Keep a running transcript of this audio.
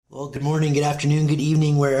Well, good morning, good afternoon, good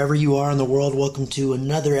evening, wherever you are in the world. Welcome to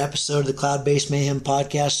another episode of the Cloud-Based Mayhem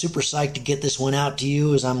Podcast. Super psyched to get this one out to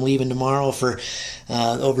you as I'm leaving tomorrow for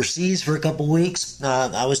overseas for a couple weeks.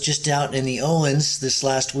 I was just out in the Owens this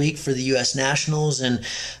last week for the U.S. Nationals and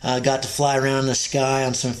got to fly around the sky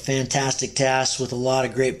on some fantastic tasks with a lot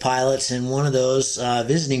of great pilots. And one of those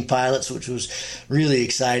visiting pilots, which was really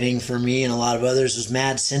exciting for me and a lot of others, was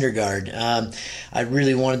Mads Syndergaard. I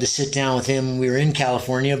really wanted to sit down with him. We were in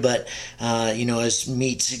California, but as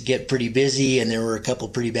meets get pretty busy, and there were a couple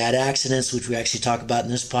pretty bad accidents, which we actually talk about in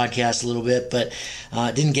this podcast a little bit, but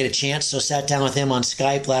didn't get a chance. So sat down with him on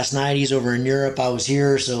Skype last night. He's over in Europe. I was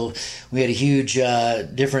here, so we had a huge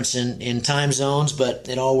difference in time zones, but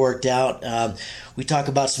it all worked out. We talk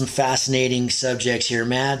about some fascinating subjects here.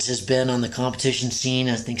 Mads has been on the competition scene,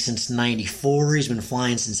 I think, since '94. He's been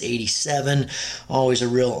flying since '87. Always a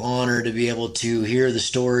real honor to be able to hear the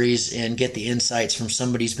stories and get the insights from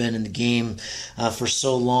somebody who's been in the game for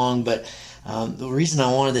so long. But the reason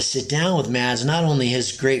I wanted to sit down with Mads, not only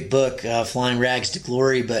his great book, Flying Rags to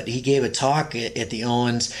Glory, but he gave a talk at the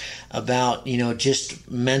Owens about, just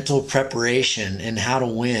mental preparation and how to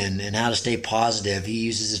win and how to stay positive. He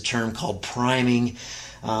uses a term called priming.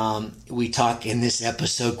 We talk in this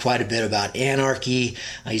episode quite a bit about anarchy.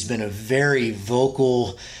 He's been a very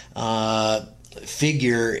vocal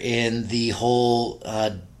figure in the whole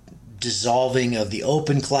dissolving of the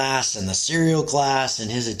open class and the serial class, and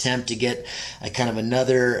his attempt to get a kind of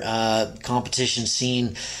another competition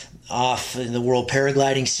scene off in the World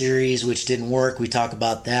Paragliding Series, which didn't work. We talk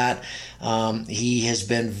about that. He has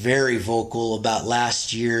been very vocal about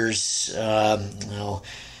last year's, I don't know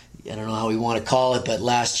how we want to call it, but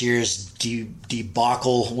last year's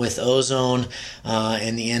debacle with Ozone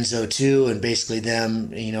and the Enzo 2, and basically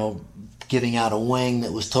them, giving out a wing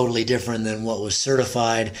that was totally different than what was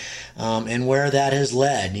certified, and where that has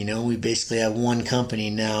led. We basically have one company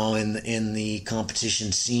now in the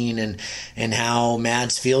competition scene, and how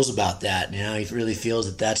Mads feels about that, and how he really feels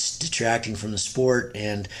that that's detracting from the sport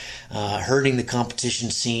and hurting the competition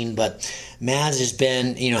scene. But Mads has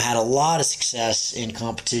been, had a lot of success in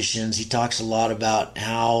competitions. He talks a lot about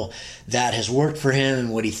how that has worked for him and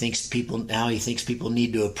how he thinks people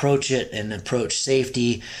need to approach it and approach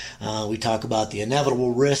safety. We talk about the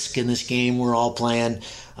inevitable risk in this game we're all playing.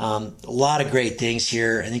 A lot of great things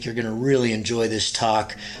here. I think you're going to really enjoy this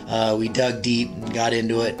talk. We dug deep, got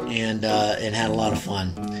into it, and had a lot of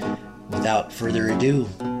fun. Without further ado,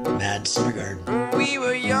 Mads Syndergaard. We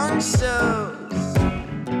were young souls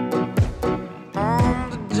on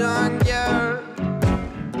the junkyard.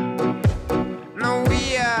 No,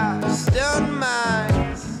 we are stone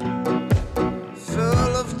mines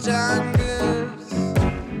full of jungles.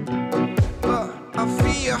 But I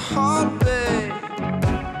feel your heartbeat.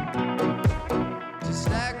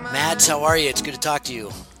 Mads, how are you? It's good to talk to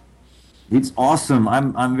you. It's awesome.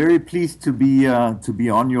 I'm very pleased to be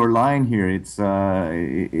on your line here. It's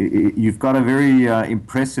you've got a very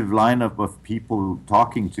impressive lineup of people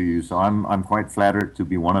talking to you, so I'm quite flattered to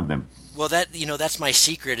be one of them. Well, that's my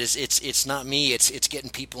secret. Is it's not me. It's getting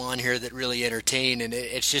people on here that really entertain, and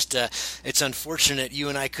it's just it's unfortunate you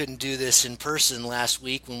and I couldn't do this in person last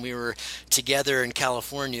week when we were together in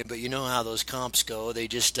California. But you know how those comps go. They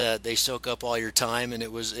just they soak up all your time, and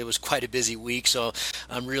it was quite a busy week. So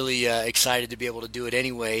I'm really excited to be able to do it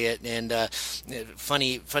anyway. And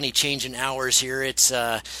funny change in hours here. It's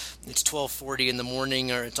 12:40 in the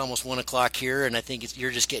morning, or it's almost 1 o'clock here, and I think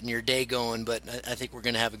you're just getting your day going. But I think we're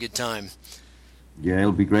going to have a good time. Yeah,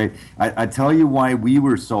 it'll be great. I tell you why we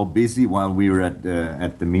were so busy while we were at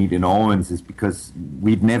the meet in Owens is because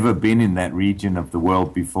we'd never been in that region of the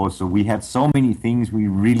world before, so we had so many things we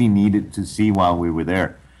really needed to see while we were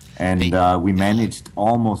there, and we managed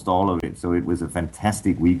almost all of it. So it was a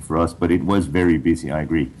fantastic week for us, but it was very busy. I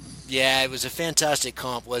agree. Yeah, it was a fantastic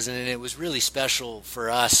comp, wasn't it? And it was really special for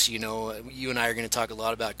us. You and I are going to talk a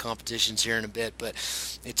lot about competitions here in a bit, but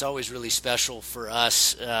it's always really special for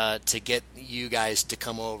us to get you guys to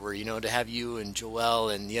come over, to have you and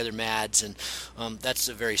Joel and the other Mads. And that's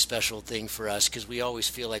a very special thing for us because we always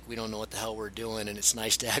feel like we don't know what the hell we're doing. And it's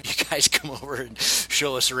nice to have you guys come over and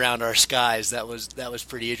show us around our skies. That was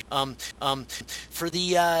pretty interesting. For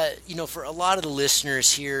the, for a lot of the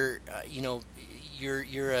listeners here,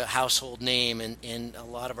 you're a household name, and a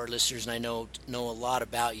lot of our listeners, and I know a lot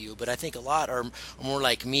about you, but I think a lot are more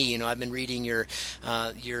like me. I've been reading your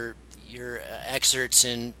your excerpts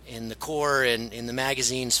in the core and in the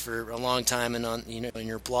magazines for a long time, and on in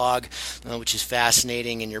your blog, which is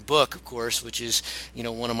fascinating, and your book, of course, which is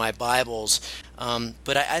one of my Bibles.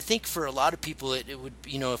 But I think for a lot of people, it would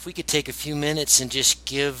if we could take a few minutes and just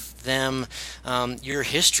give them your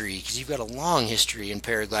history, because you've got a long history in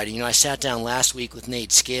paragliding. I sat down last week with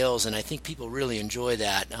Nate Scales, and I think people really enjoy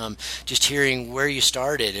that. Just hearing where you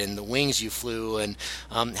started and the wings you flew, and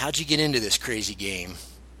how'd you get into this crazy game?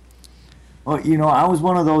 Well, I was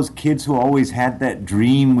one of those kids who always had that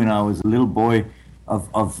dream when I was a little boy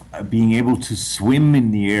of being able to swim in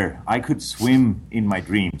the air. I could swim in my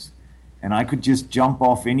dreams, and I could just jump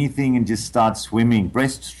off anything and just start swimming,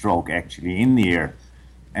 breaststroke actually, in the air.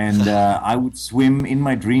 And I would swim in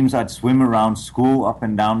my dreams. I'd swim around school, up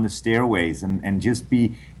and down the stairways, and just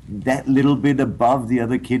be that little bit above the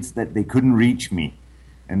other kids that they couldn't reach me.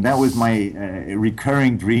 And that was my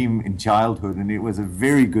recurring dream in childhood. And it was a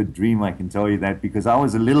very good dream, I can tell you that, because I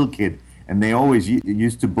was a little kid and they always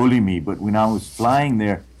used to bully me. But when I was flying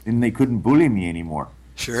there, then they couldn't bully me anymore.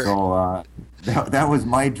 Sure. So that was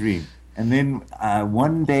my dream. And then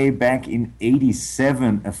one day back in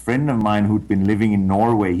 '87, a friend of mine who'd been living in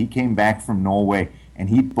Norway, he came back from Norway and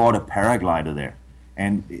he bought a paraglider there.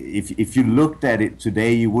 And if you looked at it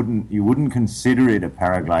today, you wouldn't consider it a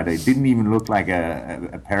paraglider. It didn't even look like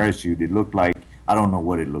a parachute. It looked like, I don't know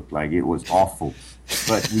what it looked like. It was awful.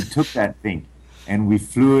 But we took that thing and we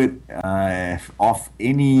flew it off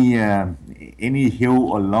any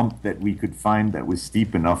hill or lump that we could find that was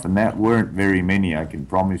steep enough. And that weren't very many, I can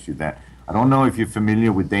promise you that. I don't know if you're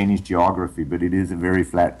familiar with Danish geography, but it is a very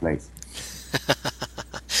flat place.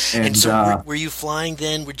 And so were you flying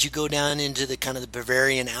then? Would you go down into the kind of the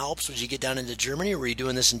Bavarian Alps? Would you get down into Germany, or were you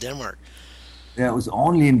doing this in Denmark? Yeah, it was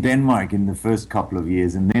only in Denmark in the first couple of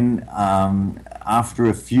years. And then after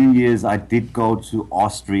a few years, I did go to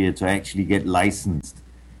Austria to actually get licensed.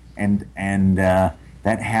 And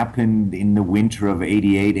that happened in the winter of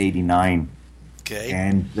 '88, '89. Okay.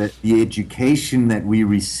 And the education that we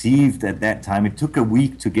received at that time, it took a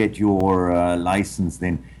week to get your license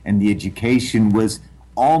then. And the education was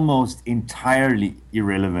almost entirely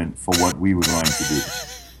irrelevant for what we were going to do.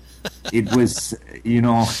 It was,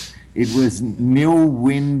 it was nil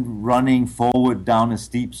wind running forward down a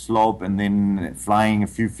steep slope and then flying a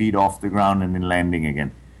few feet off the ground and then landing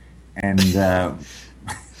again. And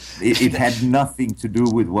it had nothing to do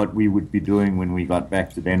with what we would be doing when we got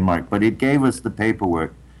back to Denmark. But it gave us the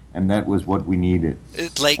paperwork, and that was what we needed.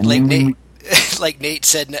 Like Nate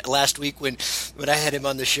said last week when I had him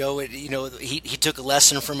on the show, he took a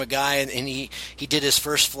lesson from a guy and he did his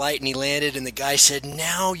first flight and he landed and the guy said,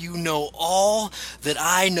 "Now you know all that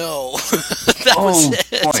I know." That was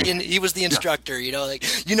it. And he was the instructor,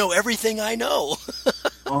 everything I know.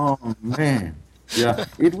 Oh man. Yeah,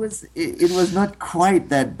 it was not quite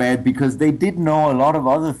that bad because they did know a lot of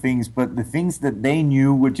other things, but the things that they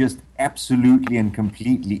knew were just absolutely and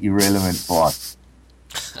completely irrelevant for us.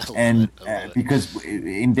 And because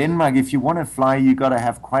in Denmark, if you want to fly, you got to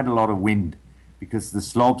have quite a lot of wind because the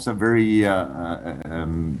slopes are very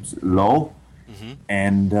low. Mm-hmm.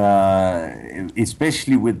 And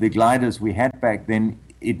especially with the gliders we had back then,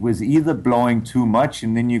 it was either blowing too much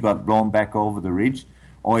and then you got blown back over the ridge,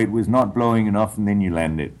 or it was not blowing enough and then you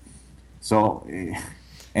landed. So...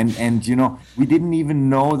 And we didn't even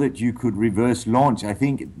know that you could reverse launch. I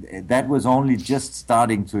think that was only just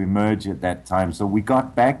starting to emerge at that time. So we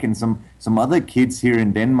got back, and some other kids here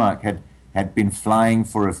in Denmark had been flying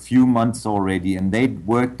for a few months already, and they'd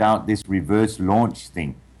worked out this reverse launch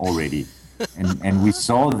thing already. And we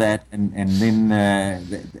saw that, and then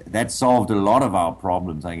that solved a lot of our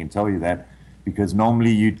problems, I can tell you that, because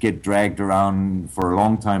normally you'd get dragged around for a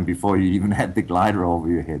long time before you even had the glider over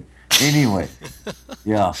your head. Anyway,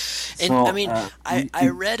 yeah. And so, I mean, I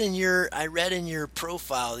read in your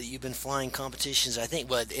profile that you've been flying competitions. I think,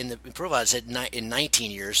 in the profile it said in 19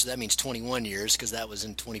 years, so that means 21 years because that was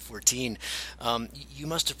in 2014. You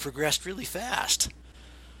must have progressed really fast.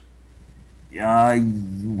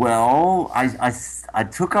 Well, I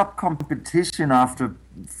took up competition after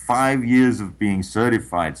 5 years of being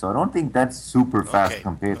certified, so I don't think that's super fast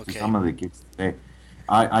compared to some of the kids today.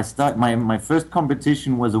 My first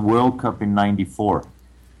competition was a World Cup in '94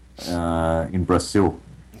 in Brazil,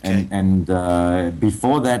 and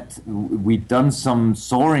before that we'd done some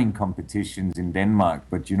soaring competitions in Denmark,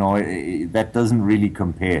 but that doesn't really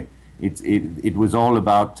compare. It was all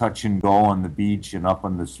about touch and go on the beach and up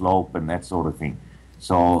on the slope and that sort of thing,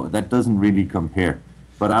 so that doesn't really compare.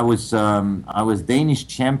 But I was Danish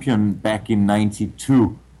champion back in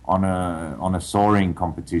 '92 on a soaring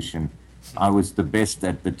competition. I was the best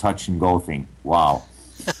at the touch and go thing. Wow.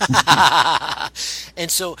 And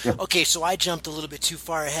so, Yeah. okay, so I jumped a little bit too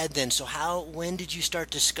far ahead then. So when did you start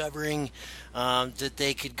discovering that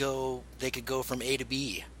they could go from A to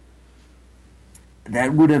B?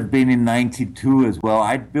 That would have been in '92 as well.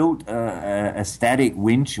 I'd built a static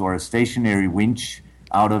winch or a stationary winch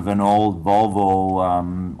out of an old Volvo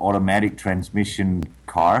automatic transmission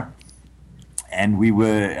car, and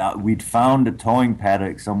we'd found a towing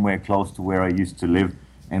paddock somewhere close to where I used to live,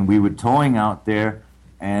 and we were towing out there,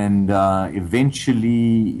 and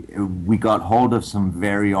eventually we got hold of some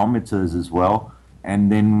variometers as well,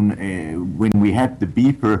 and then when we had the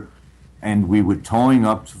beeper and we were towing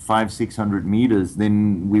up to 500-600 meters,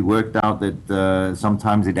 then we worked out that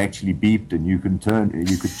sometimes it actually beeped and you could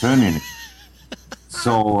turn in it.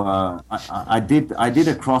 So I did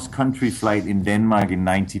a cross country flight in Denmark in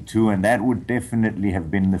 '92, and that would definitely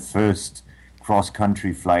have been the first cross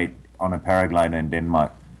country flight on a paraglider in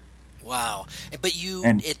Denmark. Wow. But you,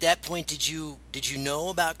 And at that point, did you know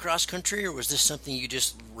about cross country, or was this something you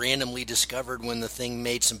just randomly discovered when the thing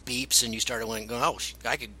made some beeps and you started going, oh,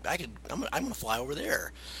 I'm gonna fly over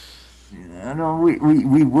there. no,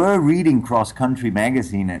 we were reading Cross Country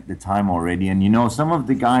magazine at the time already, and some of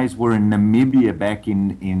the guys were in Namibia back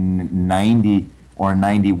in '90 or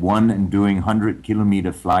 '91 and doing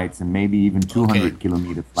 100-kilometer flights and maybe even Okay.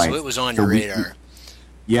 200-kilometer So flights. it was on So your we, radar.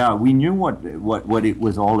 yeah, we knew what it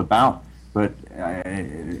was all about, but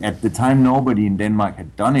at the time nobody in Denmark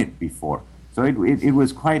had done it before. So it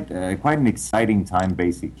was quite an exciting time.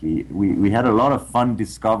 Basically, we had a lot of fun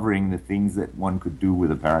discovering the things that one could do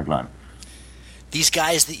with a paraglider. These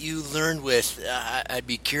guys that you learned with, I'd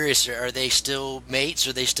be curious. Are they still mates?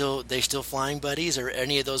 Are they still flying buddies? Are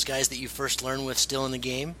any of those guys that you first learned with still in the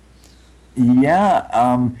game? Yeah,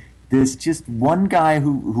 there's just one guy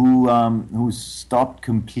who stopped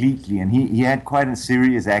completely, and he had quite a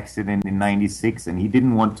serious accident in '96, and he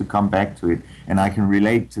didn't want to come back to it, and I can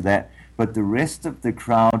relate to that. But the rest of the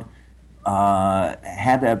crowd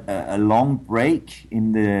had a long break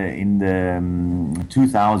in the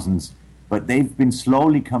 2000s, but they've been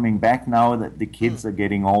slowly coming back now that the kids are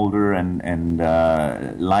getting older and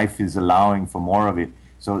life is allowing for more of it.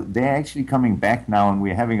 So they're actually coming back now, and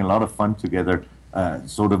we're having a lot of fun together,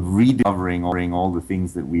 sort of rediscovering all the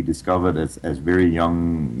things that we discovered as very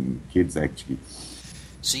young kids, actually.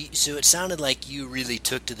 So it sounded like you really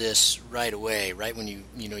took to this right away, right when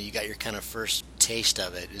you got your kind of first taste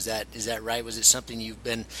of it. Is that right? Was it something you've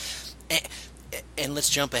been? And, and let's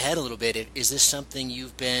jump ahead a little bit. Is this something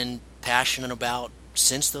you've been passionate about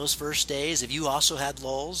since those first days? Have you also had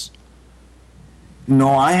lulls? No,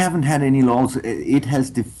 I haven't had any lulls. It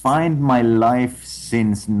has defined my life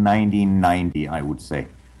since 1990, I would say.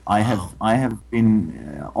 Wow. I have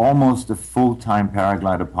been almost a full-time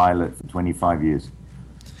paraglider pilot for 25 years.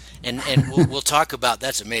 And we'll talk about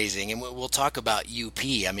that's amazing, and we'll talk about UP.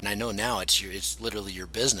 I mean, I know now it's literally your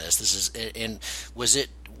business. This is and was it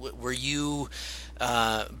were you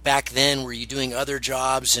back then? Were you doing other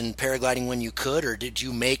jobs and paragliding when you could, or did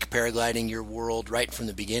you make paragliding your world right from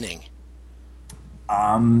the beginning?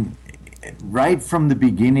 Um, right from the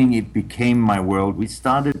beginning, it became my world. We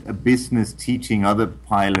started a business teaching other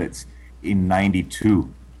pilots in '92.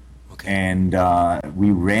 Okay. And we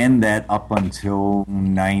ran that up until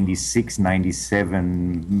 '96,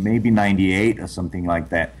 '97, maybe '98 or something like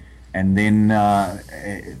that. And then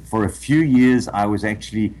for a few years, I was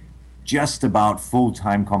actually just about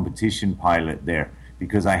full-time competition pilot there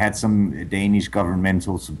because I had some Danish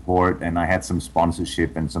governmental support and I had some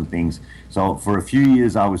sponsorship and some things. So for a few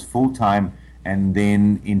years, I was full-time. And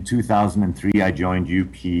then in 2003, I joined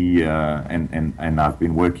UP, and I've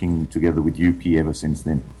been working together with UP ever since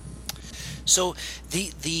then. So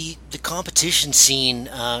the competition scene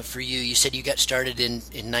for you, you said you got started in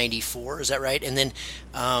 '94, is that right? And then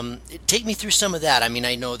take me through some of that. I mean,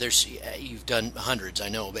 I know you've done hundreds, I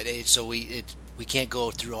know, but we can't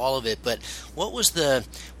go through all of it. But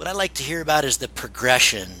what I like to hear about is the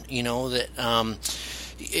progression. You know that.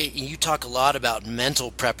 You talk a lot about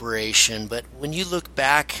mental preparation, but when you look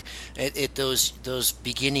back at those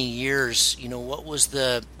beginning years, what was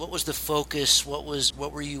the focus?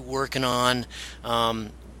 What were you working on?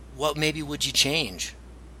 What maybe would you change?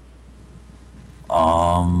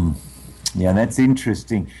 Um, yeah, that's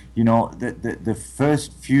interesting. The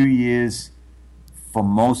first few years for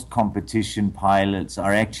most competition pilots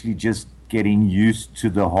are actually just getting used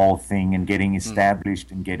to the whole thing and getting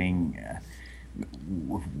established and getting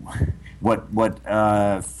what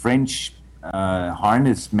French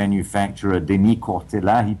harness manufacturer Denis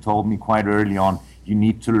Cortella, he told me quite early on, you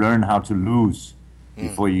need to learn how to lose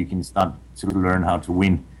before you can start to learn how to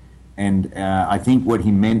win. And I think what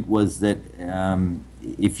he meant was that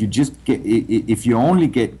if you only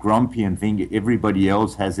get grumpy and think everybody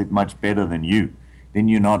else has it much better than you, then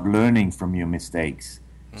you're not learning from your mistakes.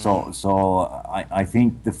 So I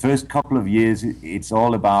think the first couple of years, it's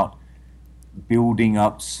all about building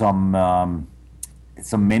up some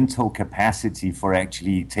mental capacity for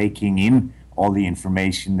actually taking in all the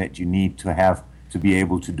information that you need to have to be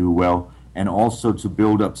able to do well, and also to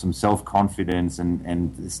build up some self-confidence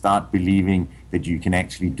and start believing that you can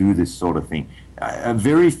actually do this sort of thing.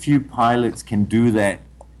 Very few pilots can do that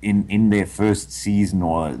in their first season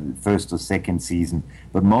or first or second season,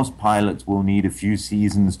 but most pilots will need a few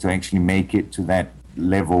seasons to actually make it to that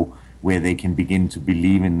level where they can begin to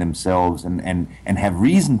believe in themselves and have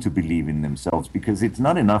reason to believe in themselves, because it's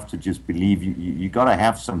not enough to just believe. You got to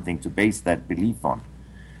have something to base that belief on.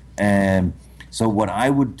 So what I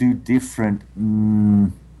would do different,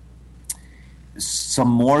 some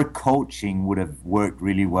more coaching would have worked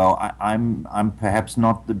really well. I'm perhaps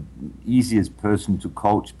not the easiest person to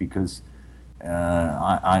coach because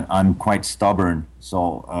I'm quite stubborn.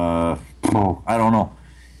 So I don't know.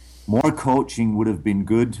 More coaching would have been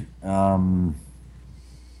good.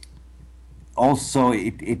 Also,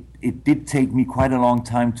 it did take me quite a long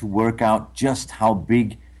time to work out just how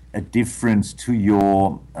big a difference to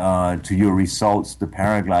your results the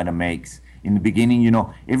paraglider makes. In the beginning,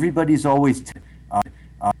 everybody's always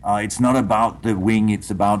it's not about the wing,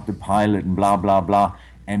 it's about the pilot and blah blah blah.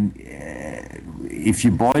 And if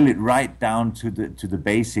you boil it right down to the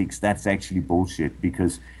basics, that's actually bullshit,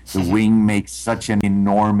 because the wing makes such an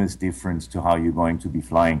enormous difference to how you're going to be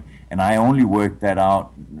flying. And I only worked that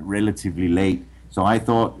out relatively late. So I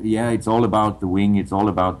thought, yeah, it's all about the wing,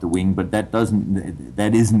 but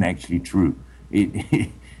that isn't actually true.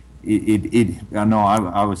 I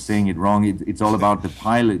was saying it wrong. It's all about the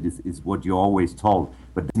pilot is what you're always told,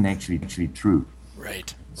 but it isn't actually true.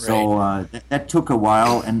 Right. So that took a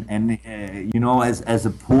while, and as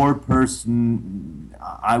a poor person,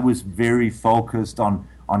 I was very focused on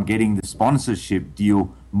getting the sponsorship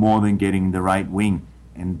deal more than getting the right wing,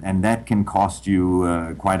 and that can cost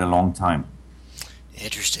you quite a long time.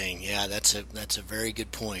 Interesting. Yeah, that's a very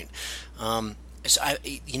good point. So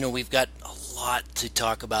we've got a lot to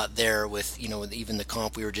talk about there with even the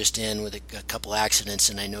comp we were just in with a couple accidents,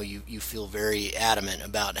 and I know you feel very adamant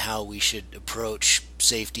about how we should approach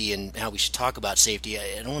safety and how we should talk about safety.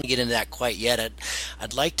 I don't want to get into that quite yet.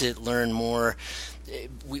 I'd like to learn more.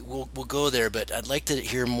 We'll go there, but I'd like to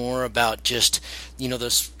hear more about just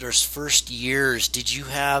those first years. Did you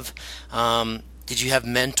have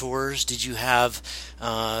mentors? Did you have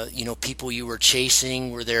people you were chasing?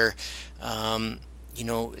 Were there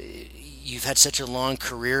you've had such a long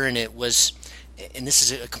career, and and this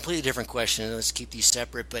is a completely different question, let's keep these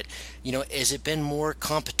separate, but has it been more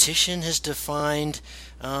competition has defined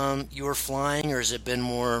your flying, or has it been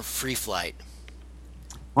more free flight?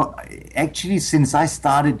 Well, actually, since I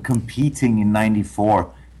started competing in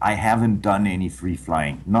 '94, I haven't done any free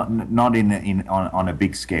flying, not on a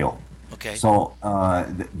big scale. Okay. So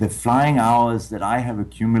the flying hours that I have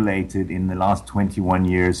accumulated in the last 21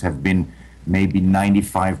 years have been maybe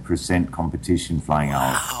 95% competition flying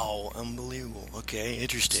hours. Wow, unbelievable. Okay,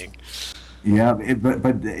 interesting. Yeah,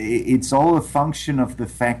 but it's all a function of the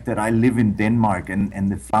fact that I live in Denmark, and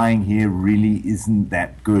the flying here really isn't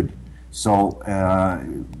that good. So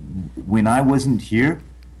when I wasn't here,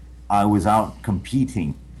 I was out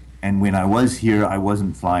competing, and when I was here, I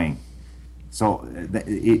wasn't flying. So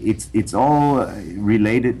it's all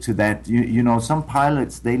related to that. Some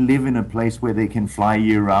pilots, they live in a place where they can fly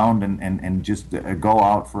year round and just go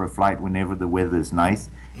out for a flight whenever the weather is nice.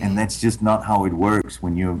 And that's just not how it works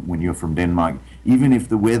when you're from Denmark. Even if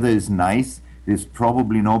the weather is nice, there's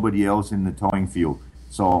probably nobody else in the towing field.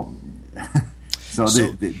 So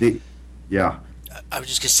yeah. I was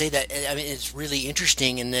just going to say that, I mean, it's really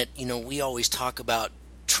interesting in that, we always talk about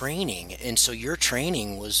training, and so your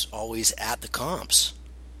training was always at the comps.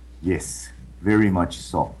 Yes, very much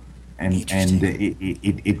so. And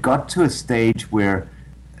it got to a stage where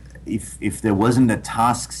if there wasn't a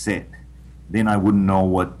task set, then I wouldn't know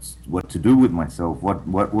what to do with myself.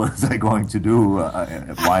 What was I going to do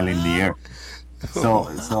while in the air?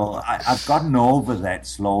 So I've gotten over that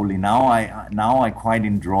slowly. Now I quite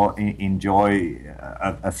enjoy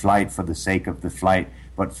a flight for the sake of the flight.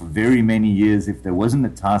 But for very many years, if there wasn't a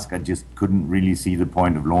task, I just couldn't really see the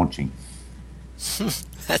point of launching.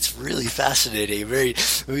 That's really fascinating.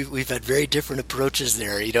 We've had very different approaches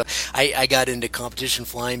there. I got into competition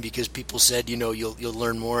flying because people said, you'll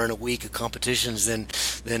learn more in a week of competitions than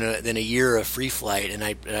a year of free flight, and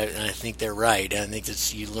I think they're right. I think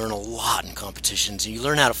that you learn a lot in competitions, and you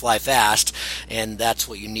learn how to fly fast, and that's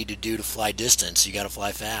what you need to do to fly distance. You got to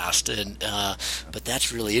fly fast, and but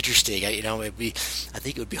that's really interesting. I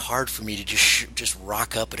think it would be hard for me to just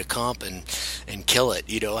rock up at a comp and kill it.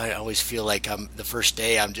 I always feel like the first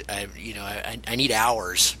day I need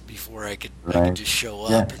hours before I could just show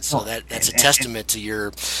up, and so that's a testament to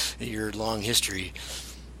your long history.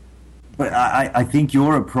 But I think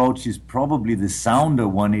your approach is probably the sounder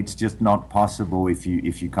one. It's just not possible if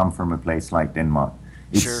you come from a place like Denmark.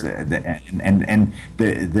 It's, sure.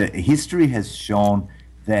 The history has shown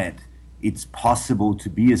that it's possible to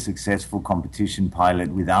be a successful competition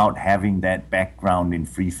pilot without having that background in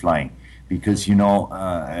free flying. Because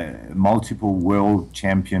multiple world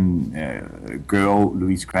champion girl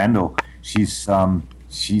Louise Crandall, she's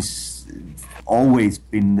always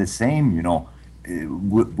been the same.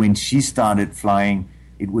 When she started flying,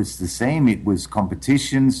 it was the same. It was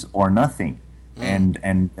competitions or nothing, and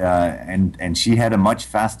she had a much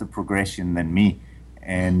faster progression than me,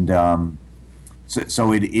 and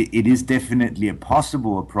so it is definitely a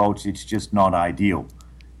possible approach. It's just not ideal.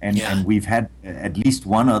 And we've had at least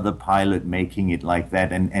one other pilot making it like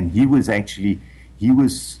that, and he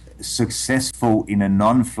was successful in a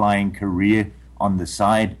non-flying career on the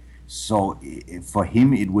side. So for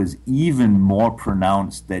him, it was even more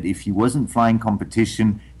pronounced that if he wasn't flying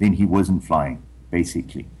competition, then he wasn't flying,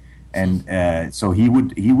 basically. And so he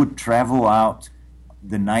would travel out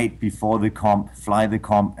the night before the comp, fly the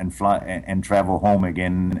comp, and travel home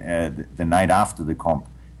again the night after the comp.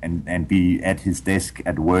 And be at his desk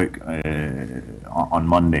at work on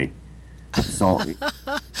Monday. So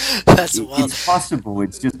it's possible.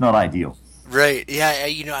 It's just not ideal. Right. Yeah.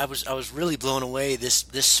 I was really blown away this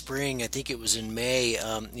spring. I think it was in May.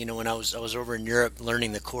 When I was over in Europe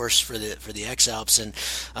learning the course for the X Alps, and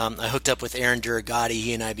I hooked up with Aaron Duragati.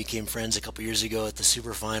 He and I became friends a couple years ago at the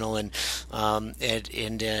Super Final, and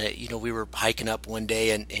we were hiking up one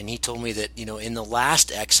day, and he told me that in the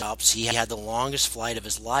last X Alps he had the longest flight of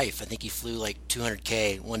his life. I think he flew like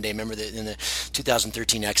 200K one day. Remember that in the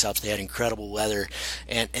 2013 X Alps they had incredible weather,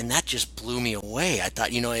 and that just blew me away. I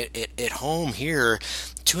thought at home here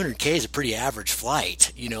 200K is a pretty average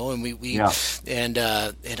flight, and and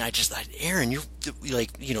I just thought, Aaron, you're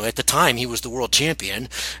at the time he was the world champion,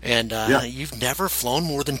 and you've never flown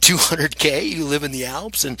more than 200K. You live in the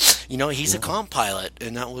Alps, and he's a comp pilot,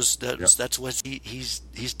 and that's what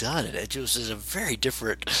he's done. It just is a very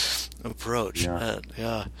different approach.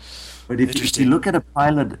 But if you look at a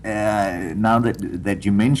pilot now that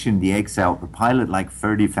you mentioned the X Alp, a pilot like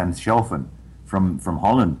Ferdy van Schelven from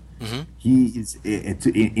Holland. Mm-hmm. He is,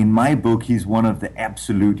 in my book, he's one of the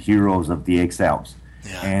absolute heroes of the X Alps,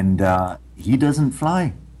 and he doesn't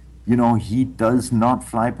fly. He does not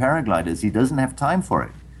fly paragliders. He doesn't have time for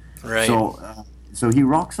it. Right. So he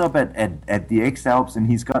rocks up at the X Alps, and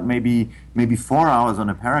he's got maybe 4 hours on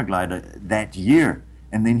a paraglider that year,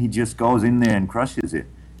 and then he just goes in there and crushes it.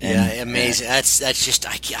 Amazing. That's just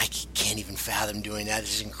I can't even fathom doing that.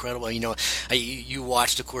 It's incredible. You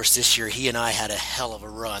watched, of course, this year. He and I had a hell of a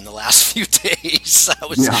run the last few days.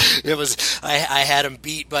 I had him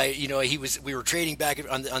beat by we were trading back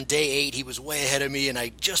on day 8. He was way ahead of me, and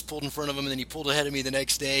I just pulled in front of him, and then he pulled ahead of me the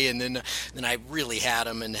next day, and then I really had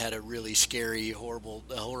him and had a really scary, horrible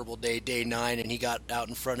day 9, and he got out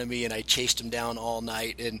in front of me, and I chased him down all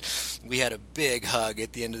night, and we had a big hug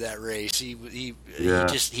at the end of that race.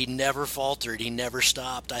 He never faltered. He never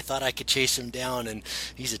stopped. I thought I could chase him down, and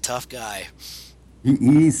he's a tough guy.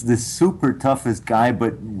 He's the super toughest guy,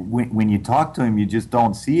 but when you talk to him, you just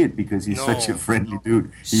don't see it because he's such a friendly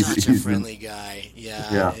dude. He's a friendly guy.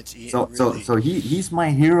 Yeah. So he's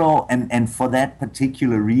my hero, and for that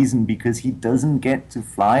particular reason, because he doesn't get to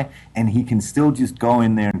fly, and he can still just go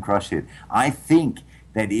in there and crush it. I think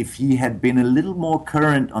that if he had been a little more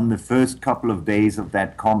current on the first couple of days of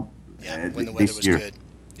that comp when the weather was good.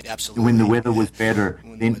 Absolutely. When the weather was better,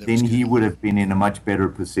 then he would have been in a much better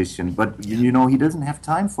position. But, he doesn't have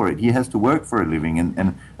time for it. He has to work for a living.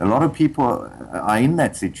 And a lot of people are in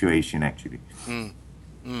that situation, actually.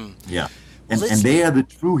 Yeah. And they are the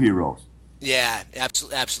true heroes. Yeah,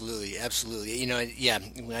 absolutely. We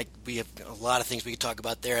have a lot of things we could talk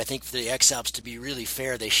about there. I think for the X Alps, to be really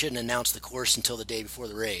fair, they shouldn't announce the course until the day before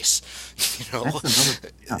the race.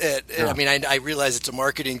 I mean, I realize it's a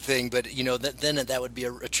marketing thing, but then that would be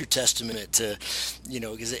a true testament to,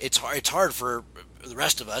 because it's hard for the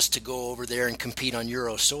rest of us to go over there and compete on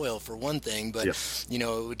Euro soil for one thing, but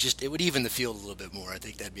it would even the field a little bit more. I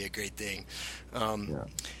think that'd be a great thing.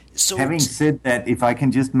 So having said that, if I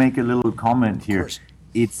can just make a little comment here,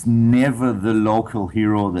 it's never the local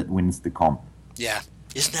hero that wins the comp. Yeah,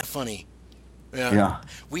 isn't that funny? Yeah.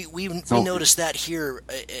 We noticed that here,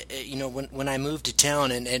 when I moved to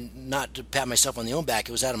town, and not to pat myself on the own back,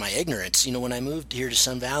 it was out of my ignorance. When I moved here to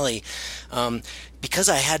Sun Valley, because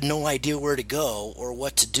I had no idea where to go or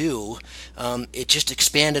what to do, it just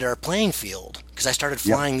expanded our playing field. Because I started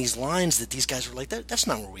flying these lines that these guys were like, that's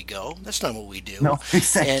not where we go. That's not what we do. No,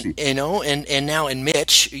 exactly. And now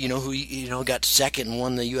Mitch, who got second and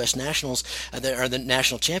won the U.S. Nationals, or the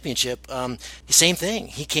national championship, same thing.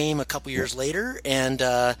 He came a couple years later, and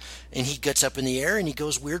he gets up in the air and he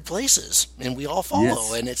goes weird places, and we all follow.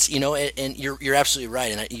 Yes. And it's and you're absolutely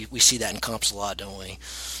right, and we see that in comps a lot, don't we?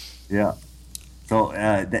 Yeah. So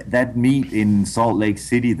that meet in Salt Lake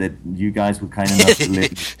City that you guys were kind enough to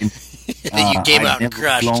live in. You came out and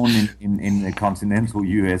crushed. I've never flown in the continental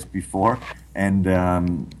U.S. before, and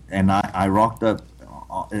I rocked up.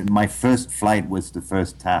 My first flight was the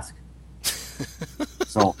first task.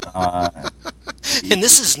 So. And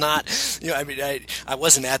this is not, I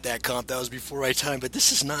wasn't at that comp. That was before my time. But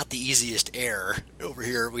this is not the easiest air over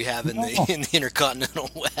here we have in the Intercontinental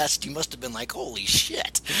West. You must have been like, holy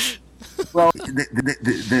shit. Well,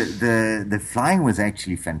 the flying was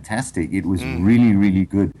actually fantastic. It was really, really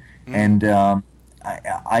good. And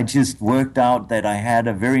I just worked out that I had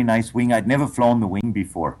a very nice wing. I'd never flown the wing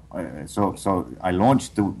before. So I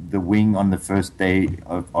launched the wing on the first day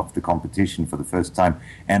of the competition for the first time.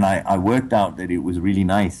 And I worked out that it was really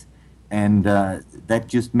nice. And that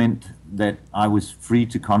just meant that I was free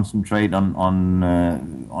to concentrate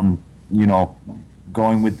on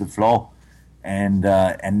going with the flow. And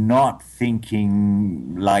not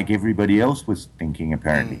thinking like everybody else was thinking,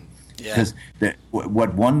 apparently. Because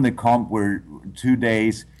what won the comp were 2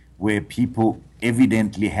 days where people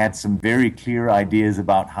evidently had some very clear ideas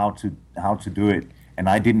about how to do it, and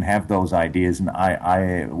I didn't have those ideas, and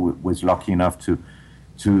I was lucky enough to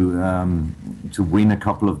win a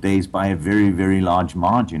couple of days by a very, very large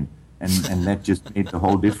margin, and that just made the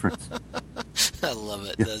whole difference. I love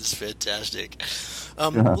it. That's fantastic.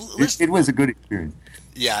 It was a good experience.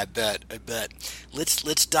 Yeah, I bet.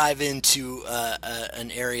 Let's dive into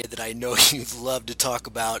an area that I know you'd love to talk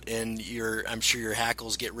about, and I'm sure your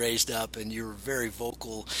hackles get raised up, and you're very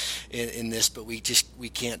vocal in this, but we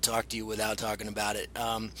can't talk to you without talking about it.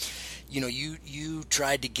 You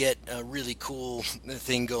tried to get a really cool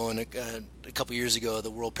thing going a couple years ago,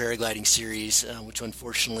 the World Paragliding Series, which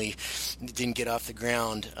unfortunately didn't get off the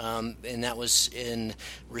ground, and that was in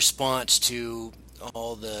response to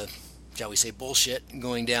all the, shall we say, bullshit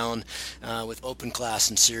going down with Open Class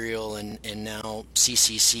and Serial and now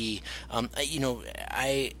CCC.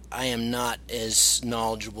 I am not as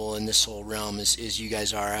knowledgeable in this whole realm as you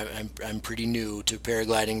guys are. I'm pretty new to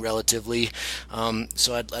paragliding relatively,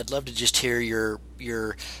 so I'd love to just hear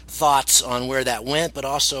your thoughts on where that went, but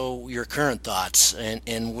also your current thoughts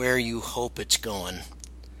and where you hope it's going.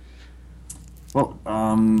 Well,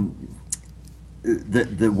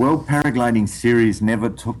 the World Paragliding Series never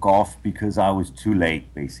took off because I was too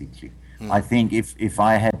late, basically. I think if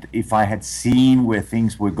I had seen where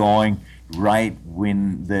things were going right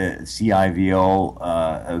when the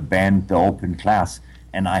CIVO banned the Open Class,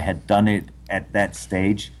 and I had done it at that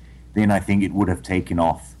stage, then I think it would have taken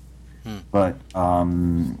off. But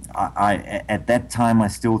I at that time I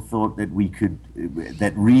still thought that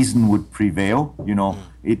that reason would prevail.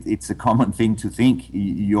 It's a common thing to think.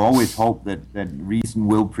 You always hope that reason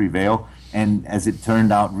will prevail, and as it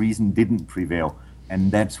turned out, reason didn't prevail.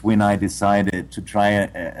 And that's when I decided to try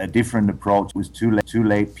a different approach. It was too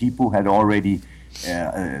late. People had already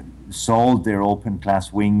sold their Open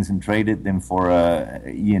Class wings and traded them for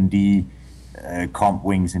E&D comp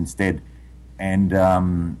wings instead. And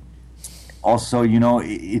also,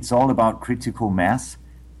 it's all about critical mass,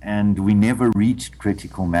 and we never reached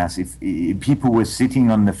critical mass. If people were sitting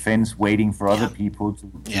on the fence waiting for other people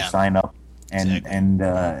to sign up,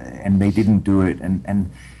 and they didn't do it, and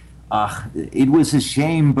it was a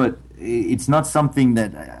shame, but it's not something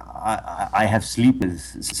that I have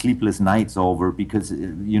sleepless nights over, because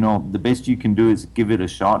the best you can do is give it a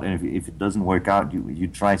shot, and if it doesn't work out, you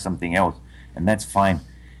try something else, and that's fine.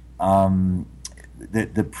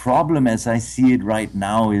 The problem, as I see it right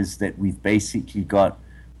now, is that we've basically got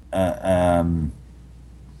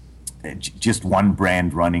just one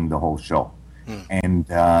brand running the whole show, and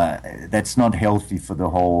that's not healthy for the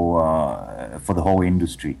whole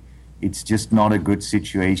industry. It's just not a good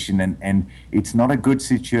situation, and it's not a good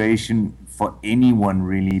situation for anyone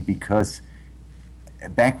really, because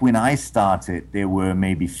back when I started, there were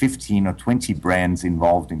maybe 15 or 20 brands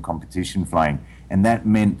involved in competition flying, and that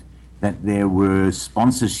meant that there were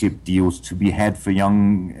sponsorship deals to be had for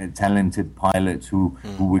young, talented pilots who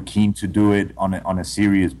were keen to do it on a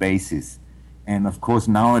serious basis. And of course,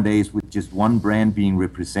 nowadays, with just one brand being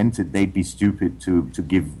represented, they'd be stupid to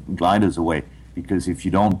give gliders away, because if you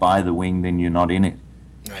don't buy the wing, then you're not in it.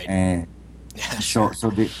 Right. And Yeah, sure.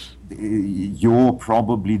 you're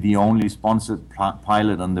probably the only sponsored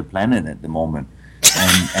pilot on the planet at the moment,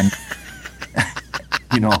 and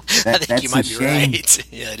you know I think that's you might a be shame.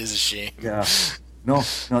 right. Yeah, it is a shame. Yeah. No,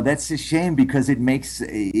 that's a shame, because it makes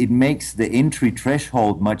the entry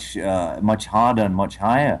threshold much harder and much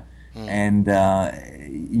higher. And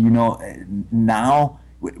now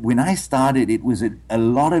when I started, it was a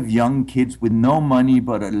lot of young kids with no money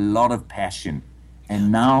but a lot of passion,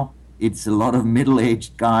 and now it's a lot of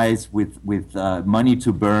middle-aged guys with money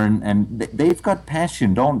to burn, and they've got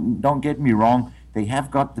passion. Don't get me wrong, they have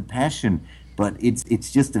got the passion, but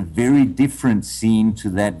it's just a very different scene to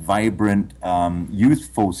that vibrant,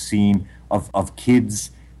 youthful scene of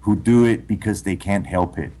kids who do it because they can't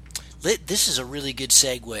help it. This is a really good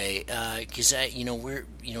segue, because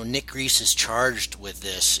Nick Reese is charged with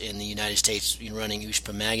this in the United States, running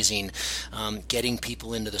USPA magazine, getting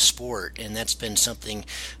people into the sport, and that's been something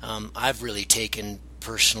I've really taken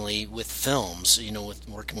personally with films, with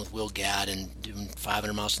working with Will Gadd and doing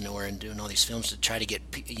 500 Miles to Nowhere and doing all these films to try to get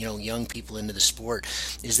young people into the sport.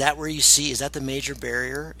 Is that where you see? Is that the major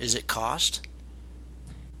barrier? Is it cost?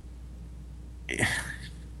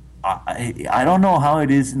 I don't know how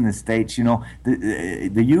it is in the States.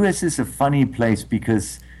 The U.S. is a funny place,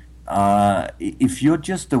 because if you're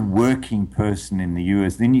just a working person in the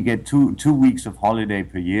U.S., then you get two weeks of holiday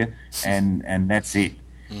per year, and that's it.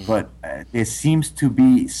 But there seems to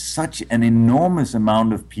be such an enormous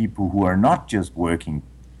amount of people who are not just working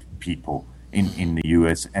people in the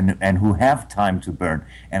U.S. and who have time to burn.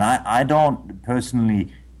 And I don't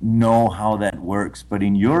personally know how that works, but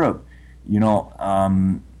in Europe,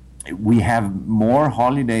 we have more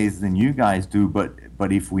holidays than you guys do,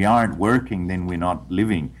 but if we aren't working, then we're not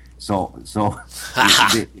living. So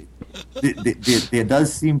there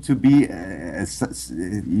does seem to be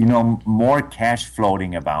more cash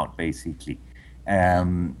floating about, basically,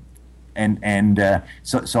 so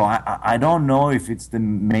I don't know if it's the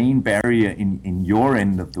main barrier in your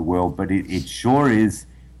end of the world, but it sure is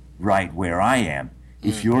right where I am.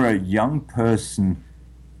 If you're a young person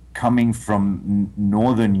coming from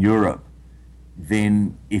Northern Europe,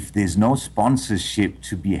 then if there's no sponsorship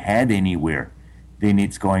to be had anywhere, then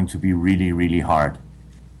it's going to be really, really hard.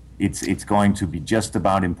 It's going to be just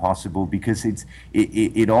about impossible, because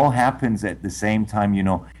it all happens at the same time.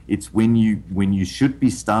 It's when you should be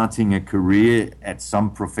starting a career at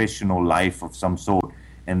some professional life of some sort,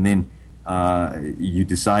 and then you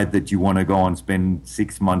decide that you want to go and spend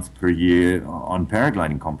 6 months per year on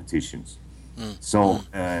paragliding competitions. So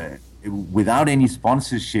without any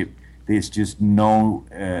sponsorship, there's just no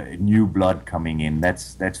new blood coming in.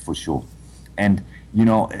 That's for sure. And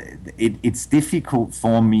it's difficult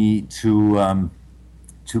for me to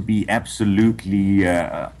be absolutely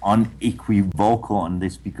unequivocal on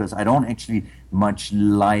this, because I don't actually much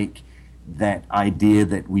like that idea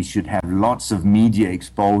that we should have lots of media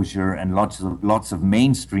exposure and lots of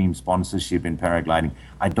mainstream sponsorship in paragliding.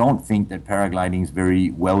 I don't think that paragliding is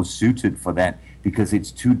very well suited for that, because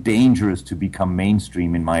it's too dangerous to become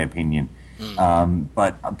mainstream, in my opinion.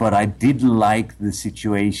 But I did like the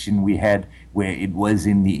situation we had, where it was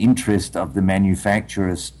in the interest of the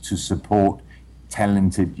manufacturers to support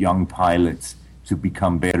talented young pilots to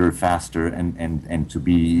become better, faster, and to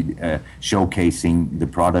be showcasing the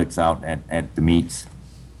products out at the meets.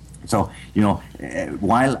 So,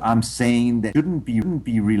 while I'm saying that shouldn't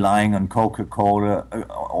be relying on Coca-Cola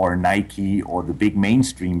or Nike or the big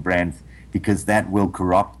mainstream brands, because that will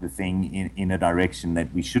corrupt the thing in a direction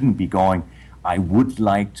that we shouldn't be going, I would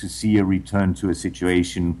like to see a return to a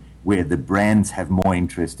situation where the brands have more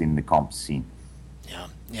interest in the comp scene.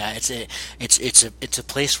 Yeah, it's a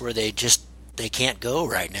place where they can't go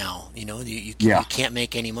right now. You can't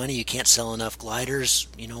make any money. You can't sell enough gliders.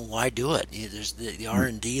 Why do it? There's the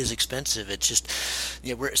R&D is expensive. It's just,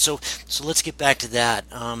 so let's get back to that.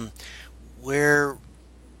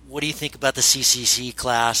 What do you think about the CCC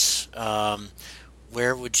class?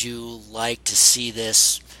 Where would you like to see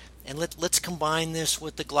this? And let's combine this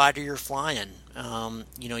with the glider you're flying.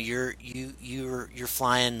 You're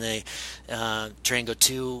flying the Tarango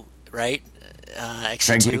 2, right?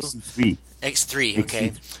 Tarango XC2. X3,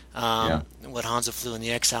 okay. Yeah. What Hansa flew in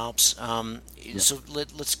the X Alps. So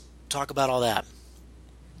let's talk about all that.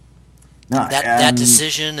 No, That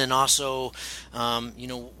decision, and also,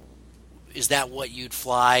 is that what you'd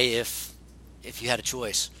fly if you had a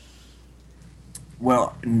choice?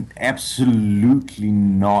 Well, absolutely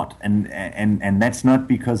not, and that's not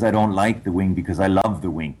because I don't like the wing, because I love the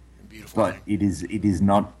wing. Beautiful. But it is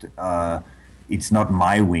not. It's not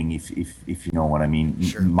my wing, if you know what I mean.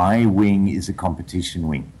 Sure. My wing is a competition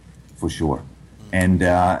wing, for sure. And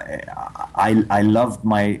I loved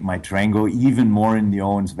my Tarango even more in the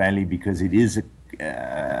Owens Valley, because it is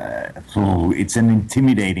it's an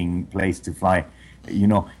intimidating place to fly. You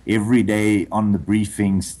know, every day on the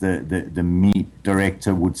briefings, the meet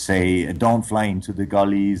director would say, "Don't fly into the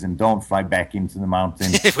gullies and don't fly back into the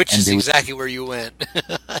mountains." Which is exactly where you went.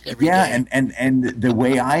 Yeah, and the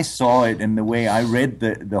way I saw it and the way I read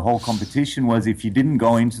the whole competition was, if you didn't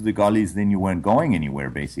go into the gullies, then you weren't going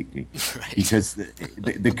anywhere, basically. Right. Because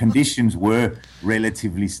the conditions were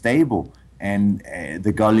relatively stable, and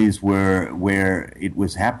the gullies were where it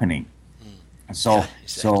was happening. So, Yeah,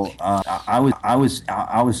 exactly.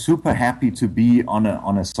 I was super happy to be on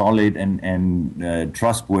a solid and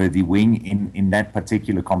trustworthy wing in that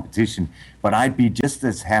particular competition. But I'd be just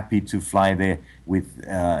as happy to fly there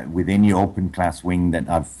with any open class wing that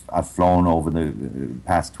I've flown over the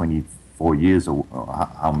past 24 years or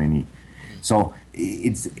how many. So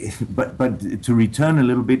but to return a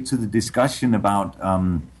little bit to the discussion about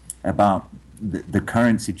the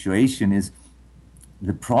current situation is.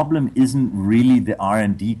 The problem isn't really the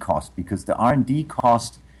R&D cost, because the R&D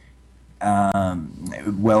cost,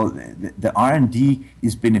 the R&D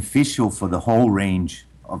is beneficial for the whole range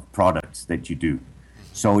of products that you do.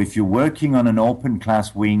 So if you're working on an open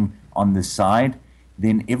class wing on the side,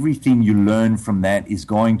 then everything you learn from that is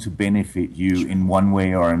going to benefit you in one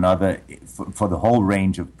way or another for the whole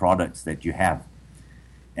range of products that you have.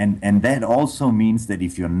 And that also means that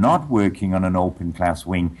if you're not working on an open class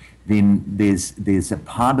wing, then there's a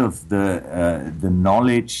part of the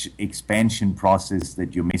knowledge expansion process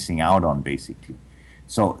that you're missing out on, basically.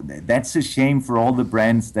 So that's a shame for all the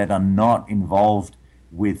brands that are not involved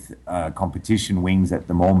with competition wings at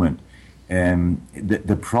the moment.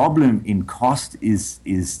 The problem in cost is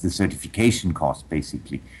the certification cost,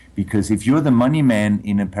 basically, because if you're the money man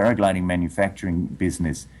in a paragliding manufacturing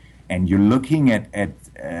business, and you're looking at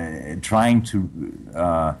trying to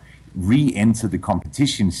re-enter the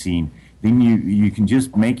competition scene, then you can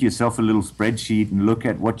just make yourself a little spreadsheet and look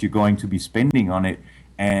at what you're going to be spending on it.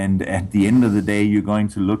 And at the end of the day, you're going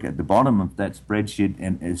to look at the bottom of that spreadsheet,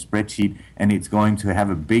 and it's going to have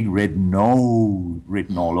a big red no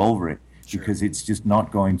written all over it, because it's just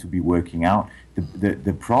not going to be working out.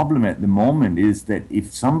 The problem at the moment is that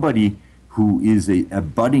if somebody who is a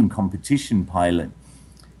budding competition pilot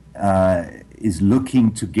is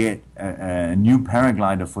looking to get a new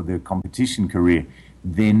paraglider for their competition career,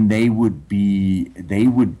 then they would be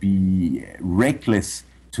reckless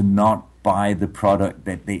to not buy the product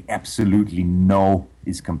that they absolutely know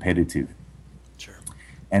is competitive. Sure.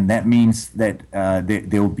 And that means that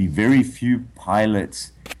there will be very few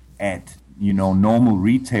pilots at normal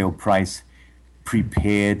retail price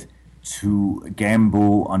prepared to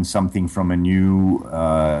gamble on something from a new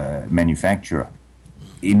manufacturer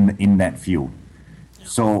in that field.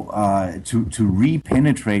 So to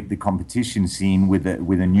re-penetrate the competition scene with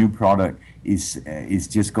a new product is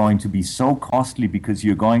just going to be so costly, because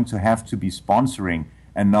you're going to have to be sponsoring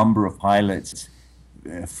a number of pilots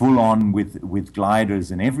full on with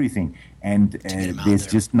gliders and everything, and there's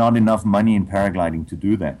just not enough money in paragliding to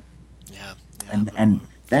do that. Yeah. And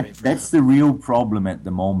that's the real problem at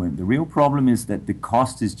the moment. The real problem is that the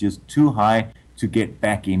cost is just too high to get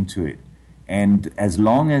back into it. And as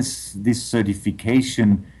long as this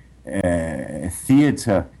certification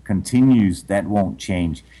theater continues, that won't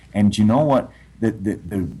change. And you know what?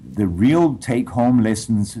 The real take-home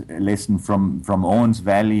lesson from Owens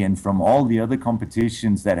Valley and from all the other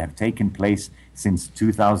competitions that have taken place since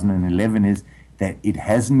 2011 is that it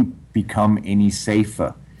hasn't become any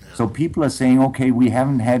safer. So people are saying, okay, we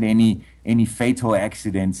haven't had any fatal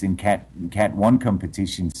accidents in Cat 1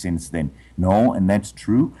 competition since then. No, and that's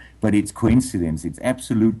true, but it's coincidence. It's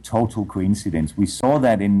absolute total coincidence. We saw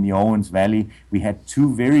that in the Owens Valley. We had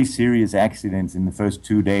 2 very serious accidents in the first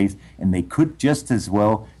 2 days, and they could just as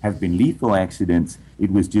well have been lethal accidents.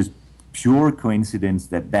 It was just pure coincidence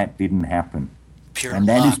that didn't happen. Pure and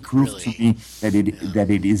that luck, is proof really. to me that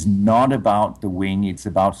it is not about the wing. It's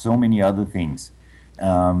about so many other things.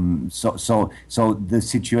 So the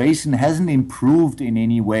situation hasn't improved in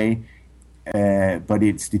any way, but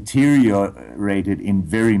it's deteriorated in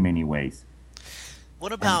very many ways.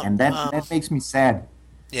 What about and that makes me sad.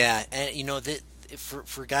 Yeah, and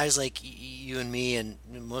for guys like you and me and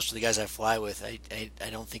most of the guys I fly with, I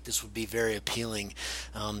don't think this would be very appealing,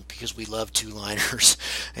 because we love two liners,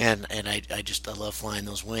 and I love flying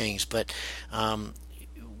those wings. But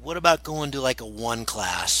what about going to like a one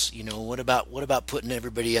class? What about putting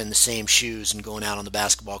everybody in the same shoes and going out on the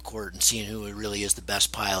basketball court and seeing who really is the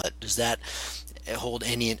best pilot? Does that hold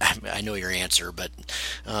any? I know your answer, but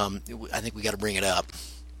I think we got to bring it up.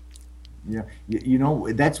 Yeah,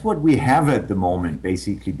 that's what we have at the moment,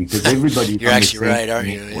 basically, because everybody. You're actually right, aren't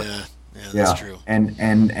you? Yeah, that's true.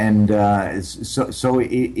 So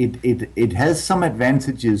it has some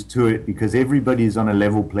advantages to it because everybody is on a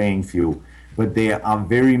level playing field, but there are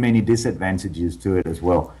very many disadvantages to it as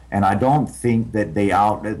well. And I don't think that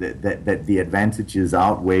that the advantages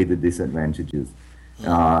outweigh the disadvantages.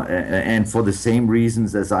 And for the same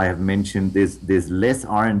reasons as I have mentioned, there's less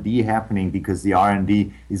R&D happening because the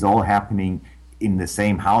R&D is all happening in the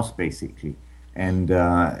same house basically, and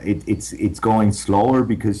it's going slower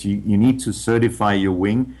because you need to certify your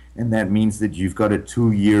wing, and that means that you've got a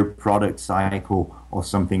 2-year product cycle or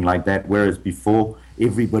something like that. Whereas before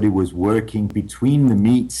everybody was working between the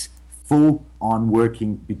meets, full on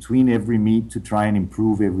working between every meet to try and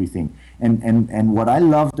improve everything. And what I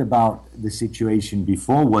loved about the situation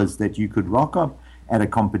before was that you could rock up at a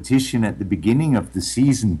competition at the beginning of the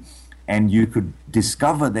season and you could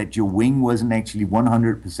discover that your wing wasn't actually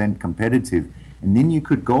 100% competitive. And then you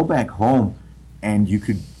could go back home and you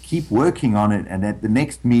could keep working on it, and at the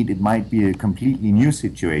next meet it might be a completely new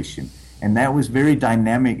situation. And that was very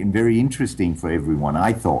dynamic and very interesting for everyone,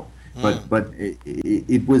 I thought. But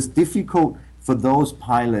it was difficult for those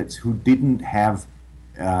pilots who didn't have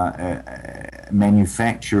a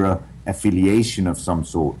manufacturer affiliation of some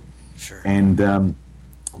sort. Sure. And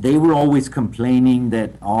they were always complaining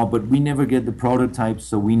that, but we never get the prototypes,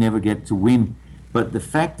 so we never get to win. But the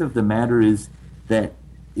fact of the matter is that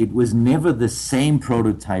it was never the same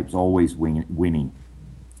prototypes always winning.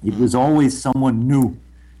 It was always someone new.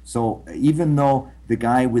 So even though the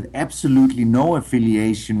guy with absolutely no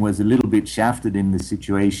affiliation was a little bit shafted in the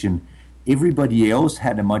situation, everybody else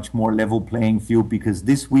had a much more level playing field, because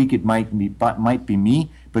this week it might be me,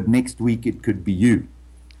 but next week it could be you.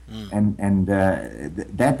 And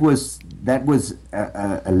that was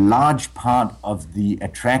a large part of the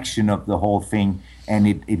attraction of the whole thing, and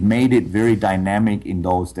it made it very dynamic in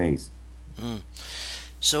those days.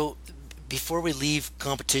 So before we leave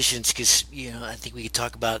competitions, because I think we could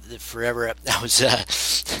talk about it forever. I was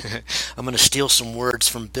I'm going to steal some words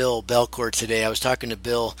from Bill Belcourt today. I was talking to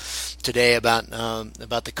Bill today about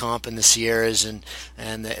the comp in the Sierras and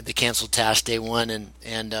the canceled task day one,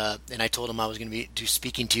 and I told him I was going to be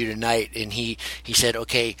speaking to you tonight, and he said,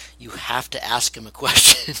 okay, you have to ask him a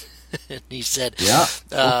question. And he said,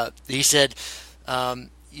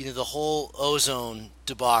 the whole ozone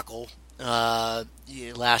debacle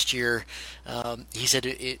last year, he said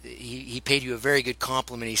he paid you a very good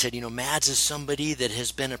compliment. He said, Mads is somebody that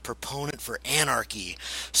has been a proponent for anarchy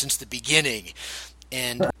since the beginning,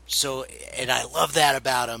 and I love that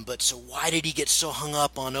about him. But so why did he get so hung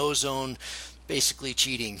up on ozone basically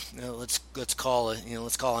cheating? Let's call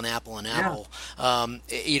an apple an apple.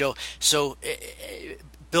 So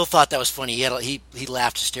Bill thought that was funny. He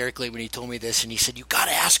laughed hysterically when he told me this, and he said, "You got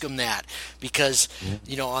to ask him that, because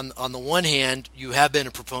on the one hand, you have been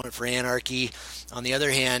a proponent for anarchy. On the other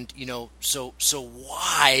hand, so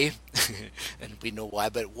why?" And we know why,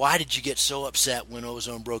 but why did you get so upset when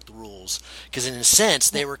ozone broke the rules? Because in a sense,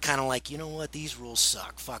 they were kind of like, you know what, these rules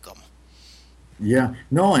suck. Fuck them. Yeah,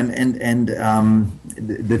 no, and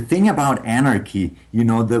the thing about anarchy,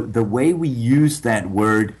 the way we use that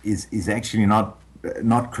word is actually not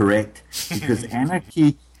correct, because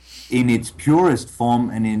anarchy in its purest form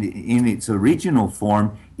and in its original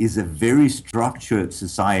form is a very structured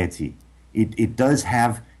society. It does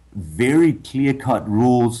have very clear-cut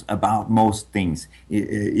rules about most things.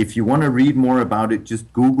 If you want to read more about it,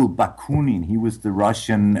 just Google Bakunin. He was the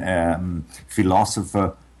Russian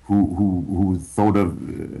philosopher who thought of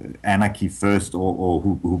anarchy first, or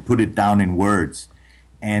who put it down in words.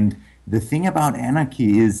 And the thing about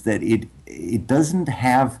anarchy is that it doesn't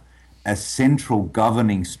have a central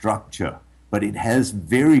governing structure, but it has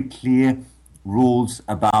very clear rules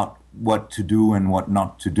about what to do and what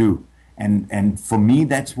not to do. And for me,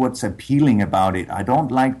 that's what's appealing about it. I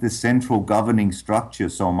don't like the central governing structure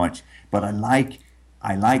so much, but I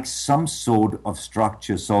like some sort of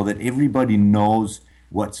structure so that everybody knows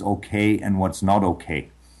what's okay and what's not okay.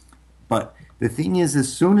 But the thing is,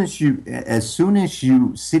 as soon as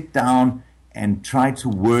you sit down and try to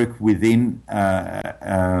work within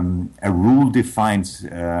a rule-defined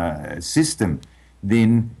system,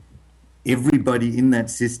 then everybody in that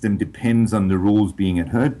system depends on the rules being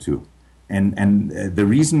adhered to. And the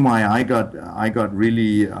reason why I got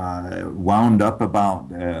really wound up about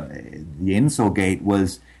the Enso Gate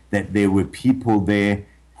was that there were people there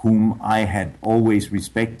whom I had always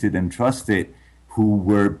respected and trusted, who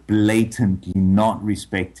were blatantly not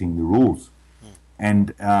respecting the rules.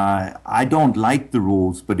 And I don't like the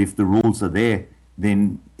rules, but if the rules are there,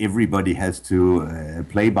 then everybody has to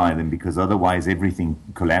play by them, because otherwise everything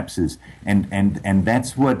collapses. And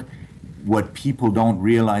that's what people don't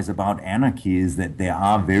realize about anarchy, is that there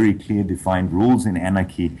are very clear defined rules in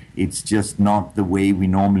anarchy. It's just not the way we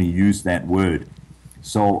normally use that word.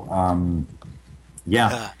 So,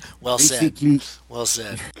 well basically, said. Well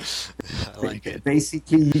said. I like it.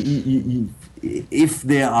 Basically, if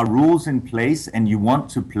there are rules in place and you want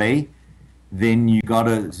to play, then you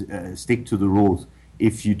gotta stick to the rules.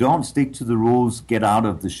 If you don't stick to the rules, get out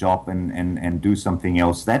of the shop and do something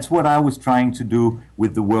else. That's what I was trying to do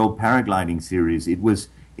with the World Paragliding Series. It was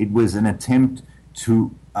an attempt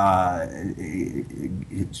to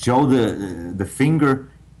show the finger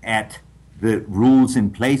at the rules in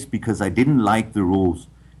place, because I didn't like the rules,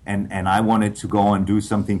 and I wanted to go and do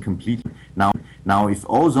something completely. Now, if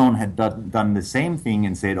Ozone had done the same thing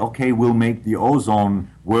and said, okay, we'll make the Ozone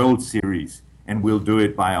World Series and we'll do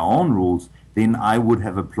it by our own rules, then I would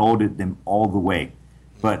have applauded them all the way.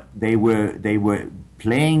 But they were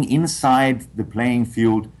playing inside the playing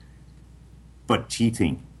field, but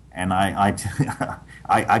cheating, and I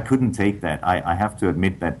couldn't take that. I have to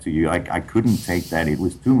admit that to you. I couldn't take that. It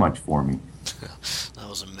was too much for me. That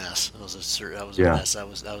was a mess. That was a Yeah. mess. I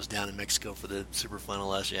was down in Mexico for the super final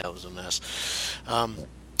last year. It was a mess.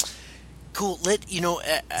 Cool.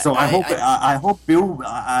 So I hope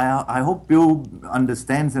Bill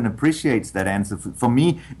understands and appreciates that answer. For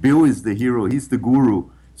me, Bill is the hero. He's the guru.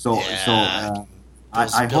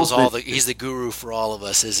 I hope he's the guru for all of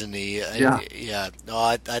us, isn't he? Yeah. No,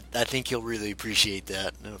 I think he'll really appreciate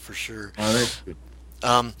that, for sure. Oh, that's good.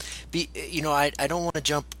 I don't want to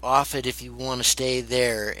jump off it if you want to stay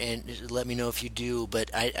there, and let me know if you do, but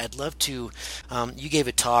I'd love to. You gave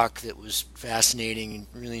a talk that was fascinating and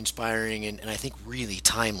really inspiring, and I think really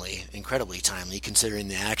timely, incredibly timely, considering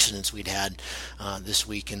the accidents we'd had this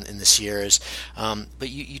week in the Sierras. But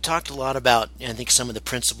you talked a lot about, I think, some of the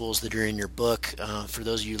principles that are in your book. For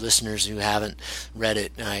those of you listeners who haven't read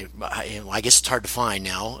it, I guess it's hard to find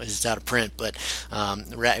now, as it's out of print, but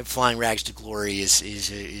Flying Rags to Glory is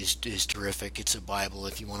terrific. It's a Bible.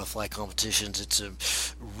 If you want to fly competitions, it's a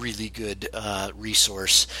really good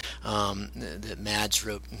resource that Mads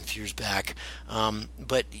wrote a few years back.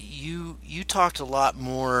 But you talked a lot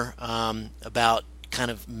more about kind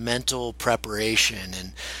of mental preparation,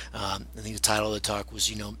 and I think the title of the talk was,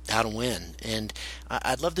 how to win. And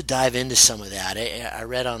I'd love to dive into some of that. I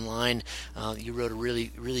read online you wrote a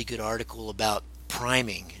really, really good article about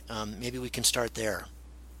priming. Maybe we can start there.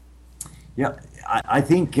 Yeah, I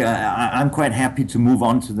think I'm quite happy to move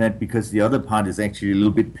on to that, because the other part is actually a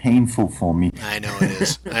little bit painful for me. I know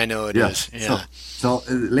it is. Yeah. So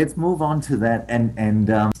let's move on to that. And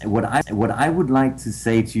what I would like to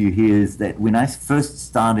say to you here is that when I first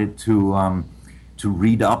started to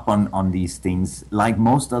read up on these things, like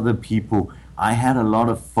most other people, I had a lot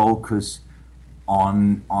of focus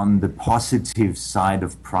on the positive side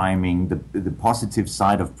of priming, the positive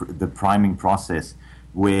side of the priming process,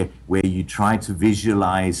 where you try to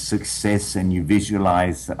visualize success and you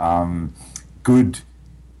visualize good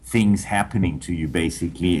things happening to you,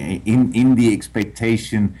 basically, in the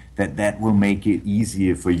expectation that will make it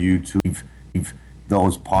easier for you to achieve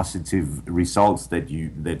those positive results that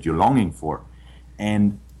you're longing for.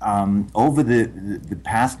 And over the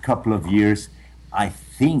past couple of years, I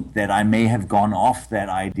think that I may have gone off that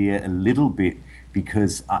idea a little bit,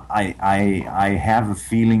 because I have a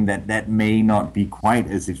feeling that may not be quite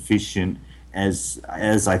as efficient as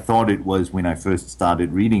I thought it was when I first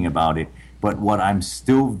started reading about it. But what I'm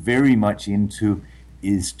still very much into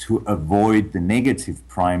is to avoid the negative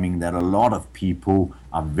priming that a lot of people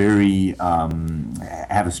are very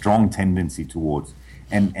have a strong tendency towards.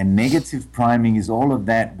 And negative priming is all of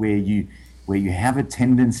that where you have a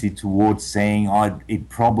tendency towards saying, oh, it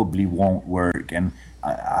probably won't work, and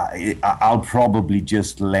I'll probably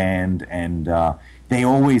just land, and they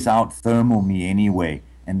always out-thermal me anyway,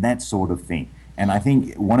 and that sort of thing. And I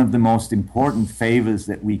think one of the most important favors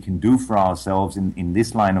that we can do for ourselves in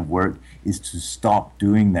this line of work is to stop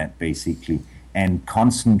doing that, basically, and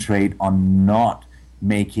concentrate on not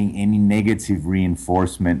making any negative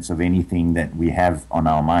reinforcements of anything that we have on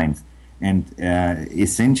our minds. And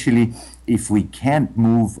essentially, if we can't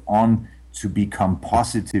move on to become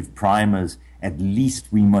positive primers at least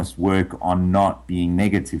we must work on not being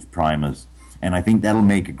negative primers. And I think that'll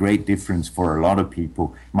make a great difference for a lot of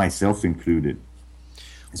people, myself included.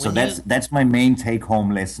 So that's my main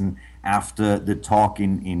take-home lesson after the talk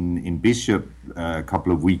in Bishop a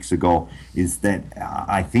couple of weeks ago, is that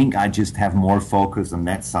I think I just have more focus on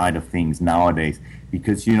that side of things nowadays,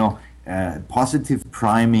 because, positive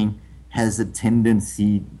priming has a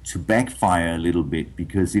tendency to backfire a little bit,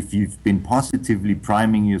 because if you've been positively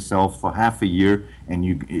priming yourself for half a year and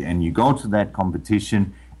you go to that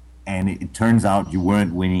competition and it turns out you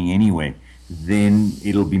weren't winning anyway, then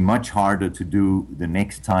it'll be much harder to do the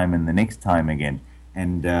next time and the next time again.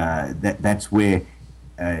 And that's where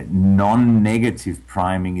non-negative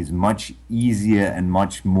priming is much easier and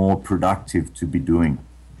much more productive to be doing.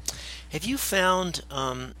 Have you found,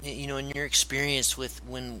 in your experience with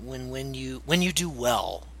when you do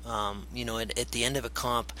well, at the end of a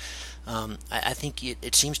comp, I think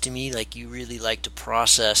it seems to me like you really like to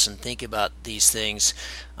process and think about these things.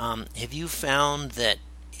 Have you found that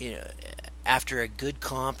after a good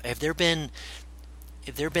comp, have there been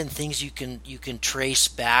things you can trace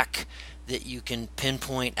back that you can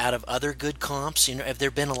pinpoint out of other good comps? Have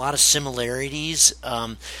there been a lot of similarities?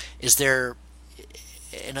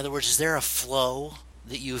 In other words, is there a flow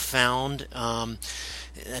that you've found?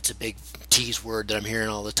 That's a big tease word that I'm hearing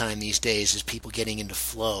all the time these days, is people getting into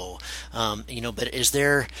flow. But is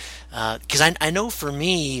there, because I know for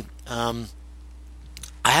me,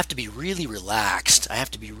 I have to be really relaxed. I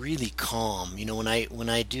have to be really calm. When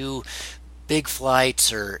I do big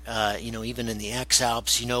flights, or even in the X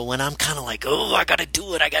Alps, when I'm kind of like, oh, I got to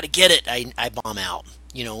do it, I got to get it, I bomb out.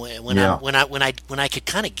 When I could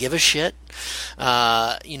kind of give a shit,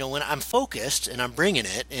 when I'm focused and I'm bringing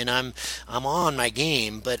it and I'm on my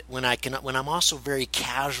game, but when I'm also very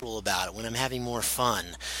casual about it, when I'm having more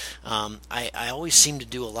fun, I always seem to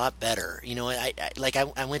do a lot better.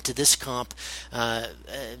 I went to this comp,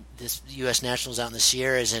 this U.S. Nationals out in the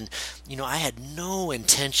Sierras, and I had no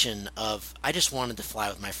intention of. I just wanted to fly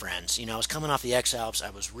with my friends. I was coming off the X Alps.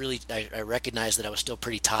 I recognized that I was still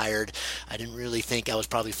pretty tired. I didn't really think I was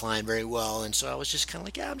probably flying very well, and so I was just kind of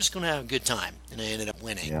like, I'm just going to have a good time, and I ended up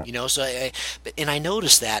winning. Yeah. So I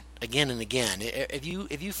noticed that again and again. Have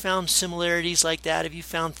you found similarities like that? Have you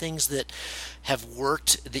found things that have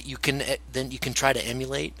worked that you can try to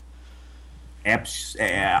emulate?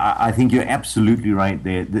 I think you're absolutely right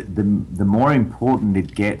there. The more important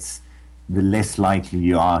it gets, the less likely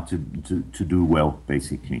you are to do well,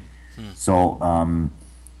 basically. So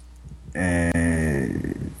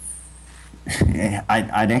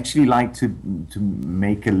I'd actually like to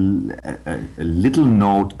make a little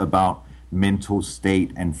note about mental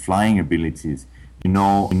state and flying abilities.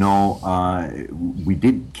 We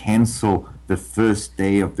did cancel the first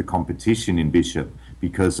day of the competition in Bishop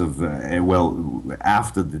because of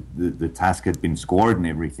after the task had been scored and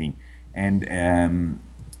everything, and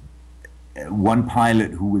one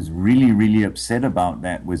pilot who was really, really upset about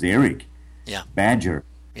that was Eric Badger.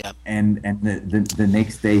 Yeah. And the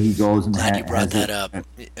next day he goes and Glad you brought that up.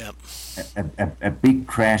 A big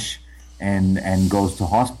crash and goes to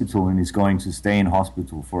hospital and is going to stay in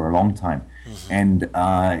hospital for a long time. Mm-hmm. And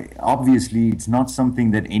obviously it's not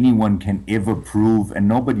something that anyone can ever prove, and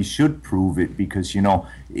nobody should prove it, because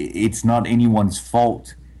it's not anyone's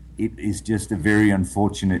fault. It is just a very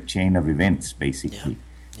unfortunate chain of events, basically.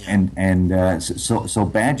 Yeah. Yeah. So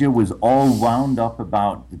Badger was all wound up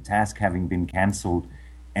about the task having been cancelled.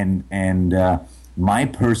 And my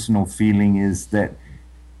personal feeling is that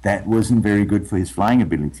wasn't very good for his flying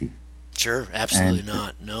ability. Sure, absolutely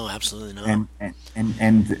not. No, absolutely not.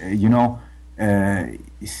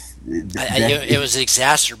 It was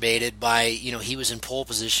exacerbated by he was in pole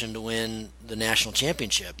position to win the national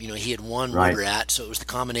championship. He had won Woodrat, so it was the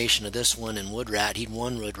combination of this one and Woodrat. He'd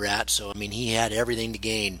won Woodrat, so he had everything to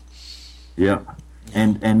gain. Yeah.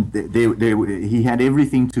 And he had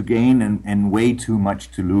everything to gain and way too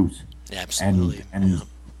much to lose. Absolutely. And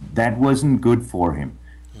that wasn't good for him.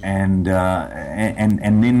 Mm-hmm.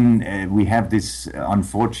 And then we have this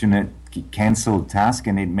unfortunate canceled task,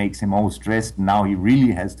 and it makes him all stressed. Now he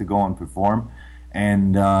really has to go and perform.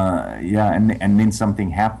 And then something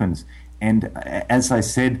happens. And as I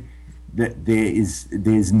said,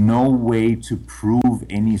 there's no way to prove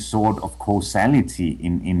any sort of causality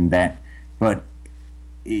in that, but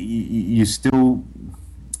there's still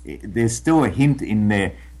a hint in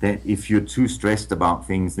there that if you're too stressed about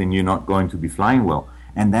things, then you're not going to be flying well.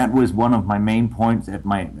 And that was one of my main points at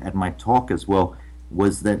my talk as well,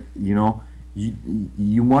 was that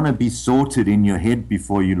you want to be sorted in your head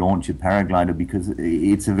before you launch a paraglider, because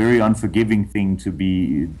it's a very unforgiving thing to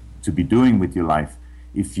be doing with your life.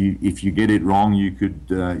 if you get it wrong, you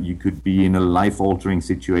could be in a life-altering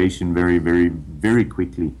situation very, very, very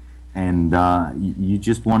quickly. And you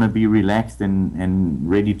just want to be relaxed and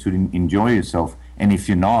ready to enjoy yourself. And if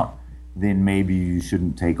you're not, then maybe you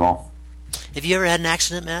shouldn't take off. Have you ever had an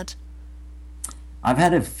accident, Matt? I've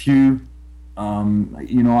had a few.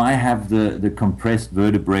 I have the compressed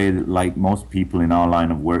vertebrae like most people in our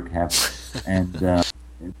line of work have, and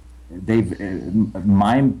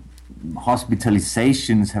my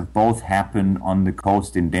hospitalizations have both happened on the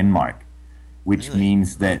coast in Denmark, which Really?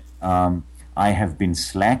 means that I have been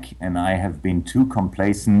slack and I have been too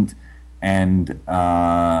complacent, and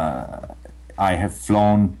I have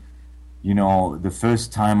flown. The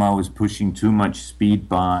first time I was pushing too much speed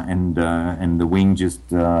bar, and the wing just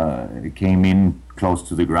came in close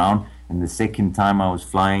to the ground. And the second time I was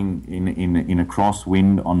flying in a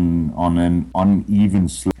crosswind on an uneven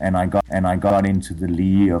slope, and I got into the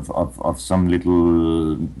lee of some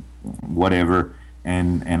little whatever,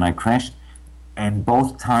 and I crashed. And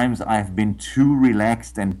both times I've been too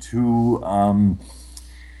relaxed and too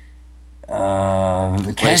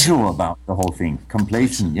casual about the whole thing,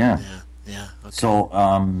 complacent, yeah. Yeah. Okay. So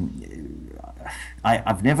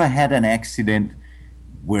I've never had an accident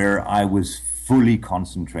where I was fully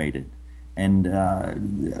concentrated, and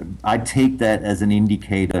I take that as an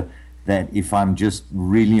indicator that if I'm just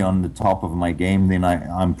really on the top of my game, then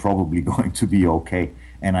I'm probably going to be okay.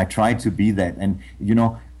 And I try to be that. And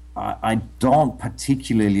I don't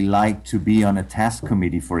particularly like to be on a task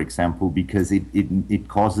committee, for example, because it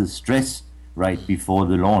causes stress right before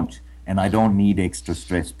the launch. And I don't need extra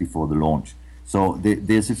stress before the launch. So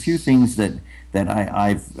there's a few things that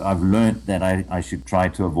I've learned that I should try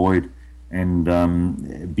to avoid, and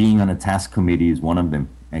being on a task committee is one of them,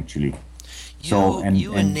 actually. You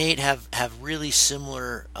and Nate have really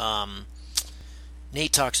similar.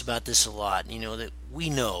 Nate talks about this a lot. That we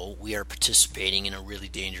know we are participating in a really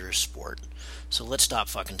dangerous sport, so let's stop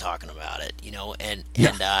fucking talking about it.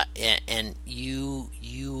 And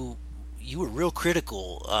you were real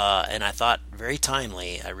critical, and I thought very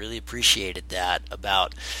timely. I really appreciated that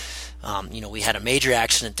about, we had a major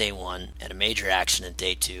accident day one and a major accident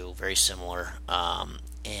day two, very similar,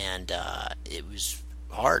 and it was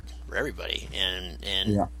hard for everybody, and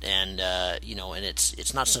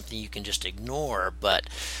it's not something you can just ignore. But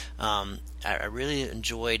I really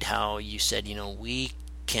enjoyed how you said,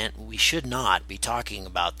 we should not be talking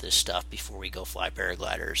about this stuff before we go fly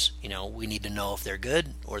paragliders. We need to know if they're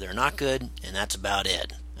good or they're not good, and that's about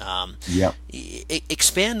it.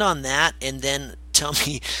 Expand on that, and then tell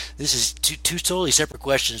me, this is two totally separate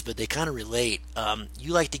questions, but they kind of relate.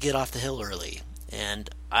 You like to get off the hill early, and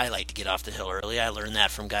I like to get off the hill early. I learned that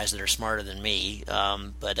from guys that are smarter than me.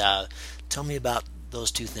 But tell me about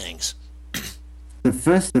those two things. The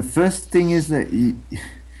first thing is that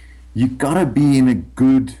you gotta be in a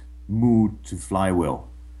good mood to fly well.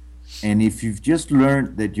 And if you've just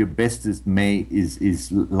learned that your bestest mate is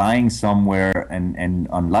lying somewhere and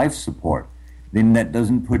on life support, then that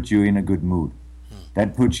doesn't put you in a good mood.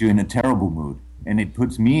 That puts you in a terrible mood. And it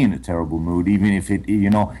puts me in a terrible mood, even if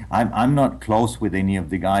I'm not close with any of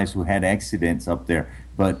the guys who had accidents up there,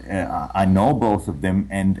 but I know both of them,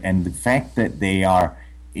 and the fact that they are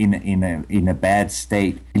in a bad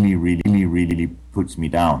state really puts me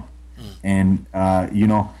down. And I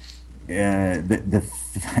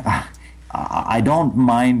don't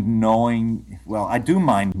mind knowing. Well, I do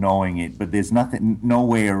mind knowing it, but there's no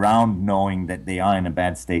way around knowing that they are in a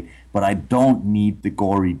bad state. But I don't need the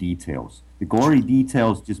gory details. The gory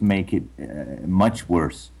details just make it much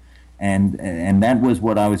worse. And that was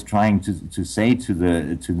what I was trying to say to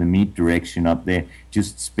the meet direction up there.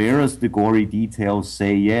 Just spare us the gory details.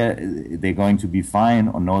 Say, yeah, they're going to be fine,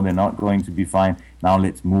 or no, they're not going to be fine. Now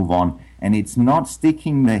let's move on. And it's not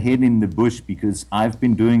sticking the head in the bush, because I've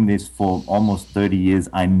been doing this for almost 30 years.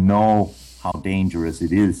 I know how dangerous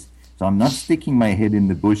it is. So I'm not sticking my head in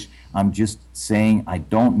the bush. I'm just saying I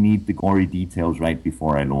don't need the gory details right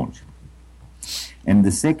before I launch. And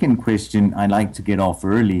the second question, I like to get off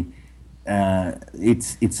early.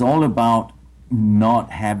 It's all about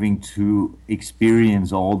not having to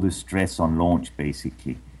experience all the stress on launch,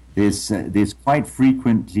 basically. There's quite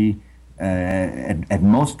frequently, at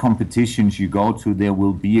most competitions you go to, there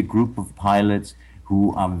will be a group of pilots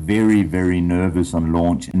who are very, very nervous on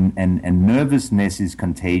launch. And nervousness is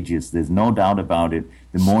contagious. There's no doubt about it.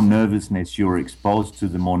 The more nervousness you're exposed to,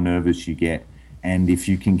 the more nervous you get. And if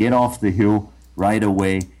you can get off the hill right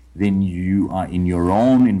away, then you are in your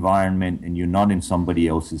own environment and you're not in somebody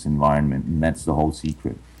else's environment. And that's the whole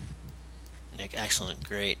secret. Excellent,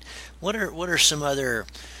 great. What are some other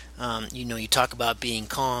You talk about being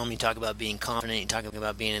calm, you talk about being confident, you talk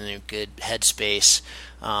about being in a good headspace.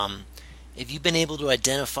 If you've been able to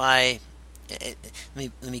identify,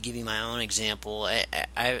 let me give you my own example.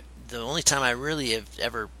 The only time I really have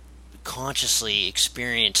ever consciously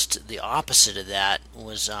experienced the opposite of that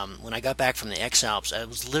was when I got back from the X Alps. I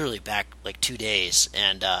was literally back like 2 days,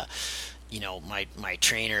 and my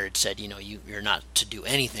trainer had said, you're not to do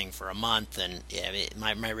anything for a month, and yeah,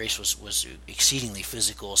 my race was exceedingly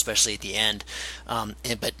physical, especially at the end.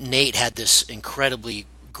 But Nate had this incredibly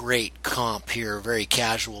great comp here, very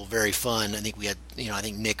casual, very fun. I think we had, I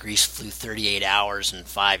think Nick Reese flew 38 hours in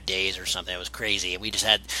 5 days or something. It was crazy. We just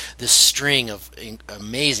had this string of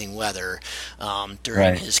amazing weather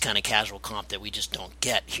during his kind of casual comp that we just don't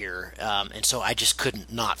get here. And so I just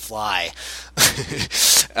couldn't not fly.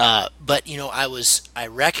 But, I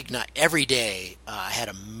recognized every day I had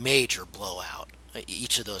a major blowout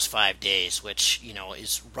each of those 5 days, which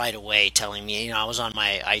is right away telling me, I was on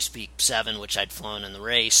my Ice Peak 7, which I'd flown in the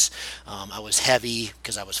race. I was heavy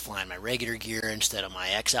because I was flying my regular gear instead of my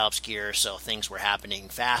X Alps gear, so things were happening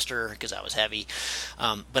faster because I was heavy.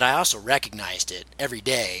 But I also recognized it every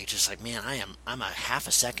day, just like, man, I'm a half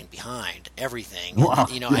a second behind everything. Wow.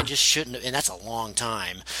 And, I just shouldn't have, and that's a long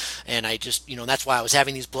time. And I just, that's why I was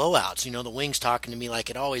having these blowouts. The wing's talking to me like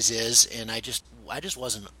it always is, and I just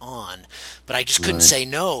wasn't on, but I just couldn't say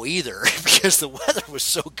no either because the weather was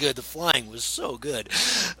so good, the flying was so good,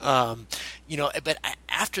 But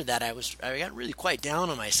after that, I got really quite down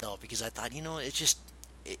on myself because I thought, you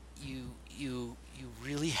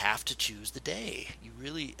really have to choose the day. You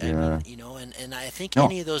really, and I think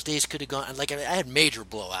any of those days could have gone. Like I had major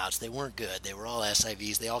blowouts; they weren't good. They were all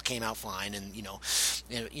SIVs. They all came out fine, and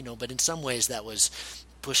But in some ways, that was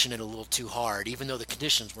pushing it a little too hard, even though the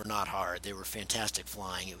conditions were not hard. They were fantastic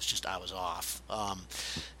flying. It was just I was off.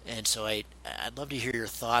 And so I'd love to hear your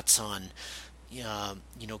thoughts on,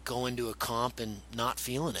 going to a comp and not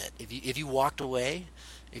feeling it. If you walked away,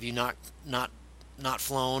 if you not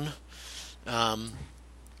flown, I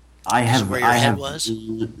have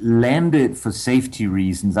landed for safety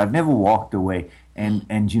reasons. I've never walked away. And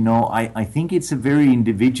I think it's a very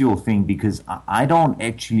individual thing because I don't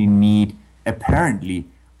actually need, apparently,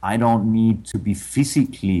 I don't need to be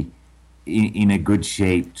physically in a good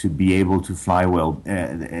shape to be able to fly well.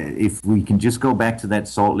 If we can just go back to that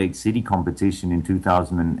Salt Lake City competition in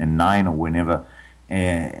 2009 or whenever,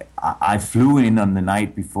 I flew in on the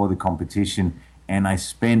night before the competition, and I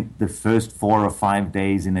spent the first 4 or 5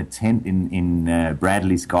 days in a tent in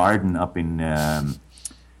Bradley's Garden up at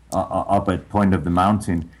Point of the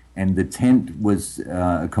Mountain. And the tent was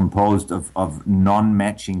composed of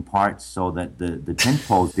non-matching parts, so that the tent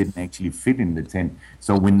poles didn't actually fit in the tent.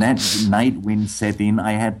 So when that night wind set in,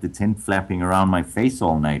 I had the tent flapping around my face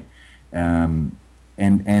all night. So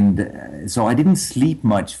I didn't sleep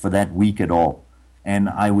much for that week at all. And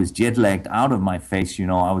I was jet lagged out of my face,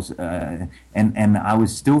 I was, and I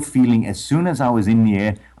was still feeling, as soon as I was in the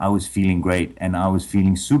air, I was feeling great, and I was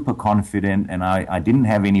feeling super confident, and I didn't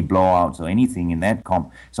have any blowouts or anything in that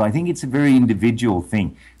comp. So I think it's a very individual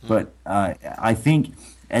thing. But I think,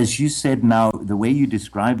 as you said now, the way you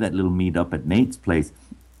described that little meetup at Nate's place,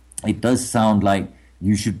 it does sound like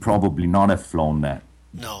you should probably not have flown that.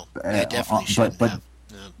 No, I definitely shouldn't have.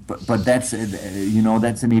 But that's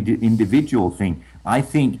that's an individual thing. I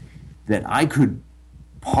think that I could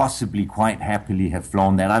possibly quite happily have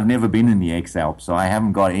flown that. I've never been in the X Alps, so I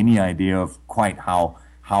haven't got any idea of quite how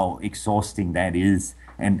exhausting that is.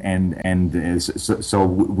 So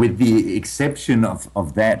with the exception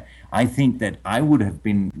of that, I think that I would have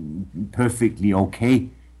been perfectly okay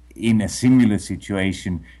in a similar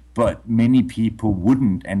situation. But many people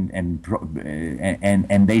wouldn't, and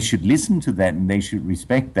they should listen to that, and they should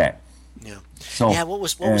respect that. Yeah. So, what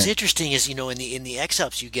was interesting is, in the X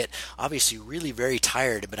Alps you get obviously really very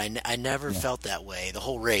tired, but I never felt that way the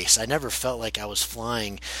whole race. I never felt like I was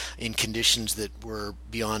flying in conditions that were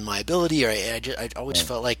beyond my ability, or I always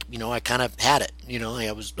felt like I kind of had it.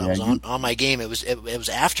 I was on my game. It was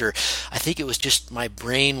after, I think it was just my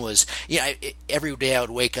brain was every day I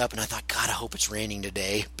would wake up and I thought, God, I hope it's raining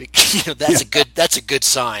today. That's a good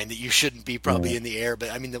sign that you shouldn't be probably in the air.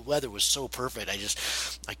 But I mean, the weather was so perfect.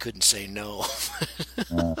 I couldn't say no.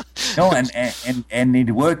 No, and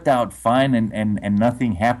it worked out fine, and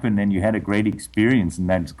nothing happened, and you had a great experience, and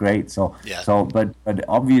that's great. But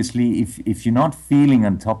obviously, if you're not feeling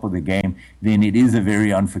on top of the game, then it is a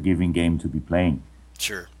very unforgiving game to be playing.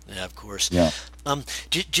 Sure. Yeah, of course. Yeah.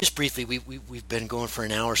 Just briefly, we've been going for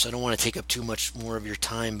an hour, so I don't want to take up too much more of your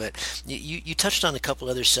time. But you touched on a couple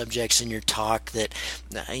other subjects in your talk that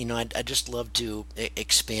I'd just love to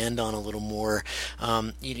expand on a little more.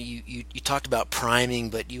 You talked about priming,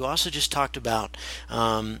 but you also just talked about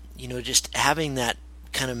just having that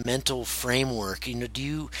kind of mental framework.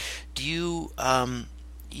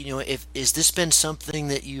 If is this been something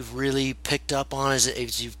that you've really picked up on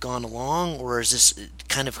as you've gone along, or is this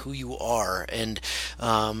kind of who you are? And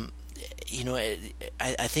I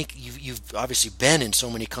think you've obviously been in so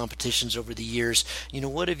many competitions over the years.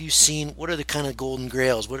 What have you seen? What are the kind of golden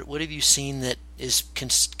grails? What have you seen that is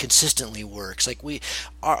consistently works? Like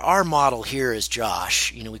our model here is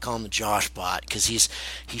Josh. We call him the Josh bot because he's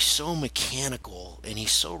so mechanical and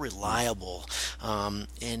he's so reliable.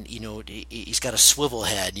 And he's got a swivel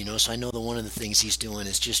head. So I know that one of the things he's doing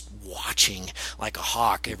is just watching like a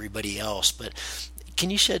hawk everybody else. But can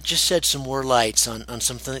you shed some more lights on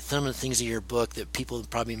some of the things in your book that people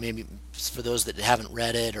probably, maybe for those that haven't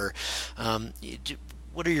read it, or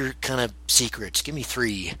what are your kind of secrets? Give me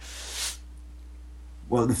 3.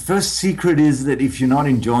 Well, the first secret is that if you're not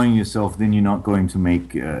enjoying yourself, then you're not going to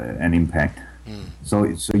make an impact. So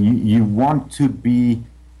you want to be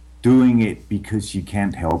doing it because you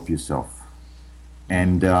can't help yourself.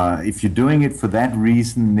 And if you're doing it for that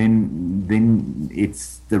reason, then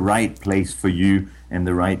it's the right place for you and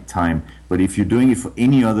the right time. But if you're doing it for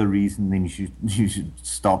any other reason, then you should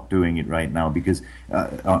stop doing it right now, because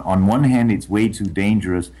on one hand it's way too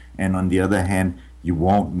dangerous, and on the other hand you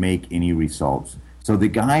won't make any results. So the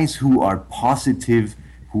guys who are positive,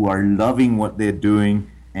 who are loving what they're doing,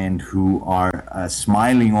 and who are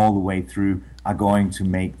smiling all the way through are going to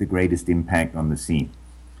make the greatest impact on the scene.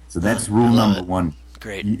 So that's rule number 1.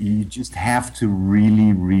 Great. You just have to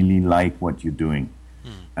really, really like what you're doing.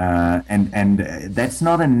 And that's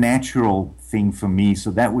not a natural thing for me.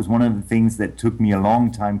 So that was one of the things that took me a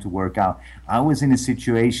long time to work out. I was in a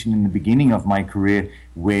situation in the beginning of my career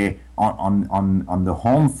where on the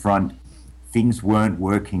home front, things weren't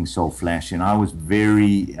working so flash, and I was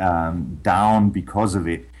very down because of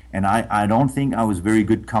it. And I don't think I was very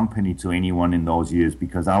good company to anyone in those years,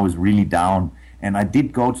 because I was really down. And I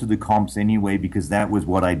did go to the comps anyway, because that was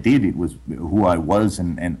what I did. It was who I was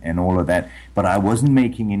and all of that. But I wasn't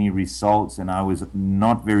making any results, and I was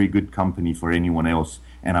not very good company for anyone else.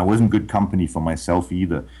 And I wasn't good company for myself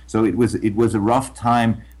either. So it was a rough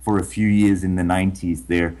time for a few years in the 90s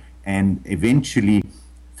there. And eventually,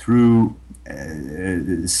 through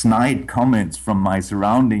snide comments from my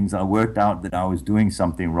surroundings, I worked out that I was doing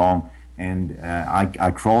something wrong. And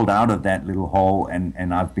I crawled out of that little hole,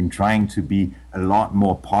 and I've been trying to be a lot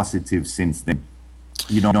more positive since then.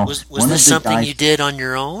 Was this something you did on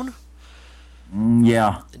your own?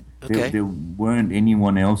 Yeah. Okay. There weren't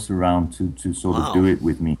anyone else around to sort of do it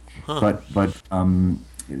with me. But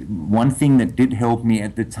one thing that did help me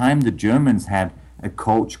at the time, the Germans had a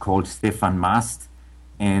coach called Stefan Mast,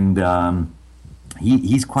 and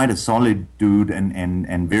he's quite a solid dude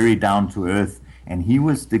and very down to earth. And he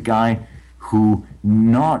was the guy who,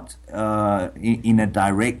 not in a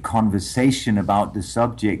direct conversation about the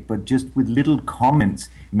subject, but just with little comments,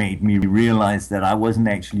 made me realize that I wasn't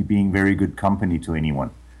actually being very good company to anyone.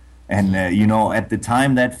 And, at the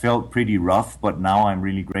time that felt pretty rough, but now I'm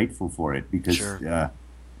really grateful for it, because, Sure.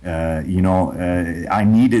 I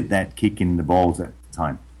needed that kick in the balls at the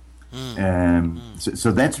time.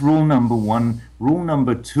 So that's rule number 1. Rule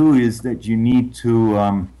number 2 is that you need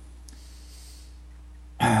to...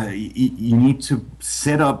 you need to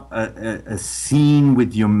set up a scene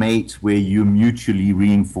with your mates where you're mutually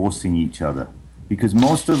reinforcing each other, because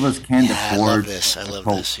most of us can't afford. I love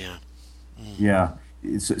this. Yeah. Yeah.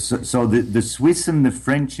 So the Swiss and the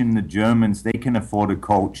French and the Germans, they can afford a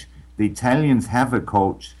coach. The Italians have a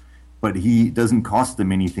coach, but he doesn't cost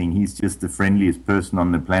them anything. He's just the friendliest person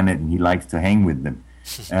on the planet, and he likes to hang with them.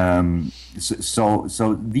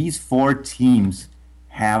 So these 4 teams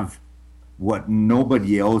have what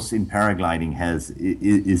nobody else in paragliding has,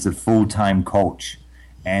 is a full-time coach,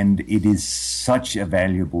 and it is such a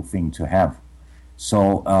valuable thing to have.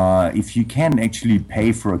 So if you can actually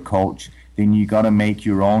pay for a coach, then you got to make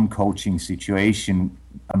your own coaching situation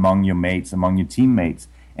among your mates, among your teammates,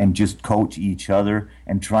 and just coach each other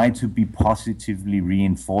and try to be positively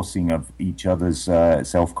reinforcing of each other's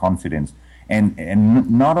self-confidence. And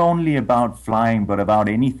not only about flying, but about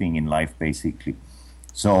anything in life, basically.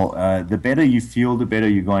 So the better you feel, the better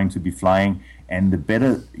you're going to be flying, and the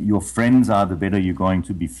better your friends are, the better you're going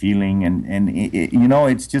to be feeling. And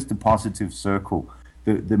it's just a positive circle.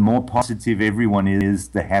 The more positive everyone is,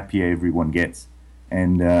 the happier everyone gets.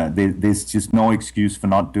 And there's just no excuse for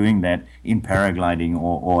not doing that in paragliding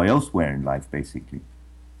or elsewhere in life, basically.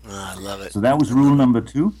 I love it. So that was rule number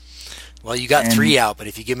 2. Well, you got 3 out, but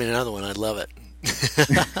if you give me another one, I'd love it.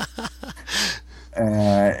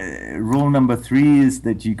 Rule number 3 is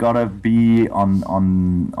that you gotta be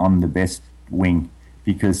on the best wing,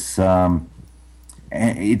 because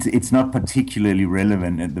it's not particularly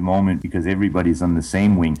relevant at the moment because everybody's on the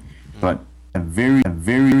same wing, but a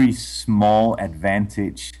very small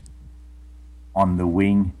advantage on the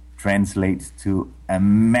wing translates to a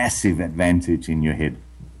massive advantage in your head.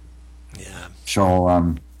 Yeah.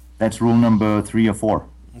 So that's rule number 3 or 4.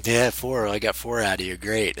 Yeah, 4. I got 4 out of you.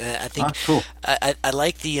 Great. I think cool. I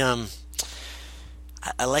like the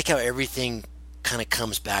I like how everything kind of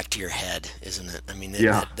comes back to your head, isn't it? I mean,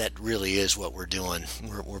 that really is what we're doing.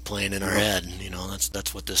 We're playing in our head. You know,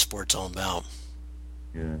 that's what this sport's all about.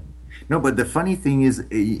 Yeah. No, but the funny thing is,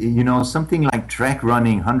 you know, something like track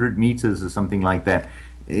running, 100 meters or something like that,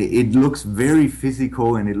 it looks very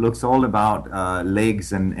physical, and it looks all about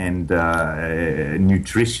legs and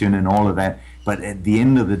nutrition and all of that. But at the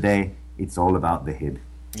end of the day, it's all about the head.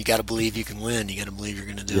 You got to believe you can win. You got to believe you're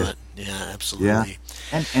going to do it. Yeah, absolutely.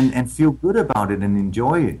 Yeah, and feel good about it and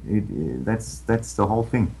enjoy it. That's the whole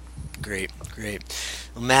thing. Great.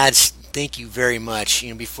 Well, Mads, thank you very much.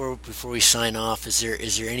 You know, before we sign off, is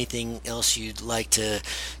there anything else you'd like to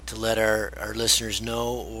let our listeners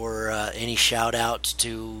know, or any shout outs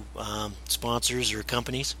to sponsors or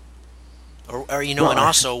companies, or you know, and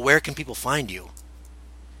also where can people find you?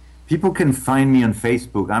 People can find me on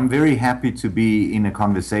Facebook. I'm very happy to be in a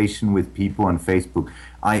conversation with people on Facebook.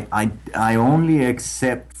 I only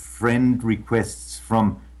accept friend requests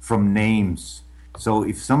from names. So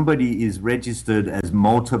if somebody is registered as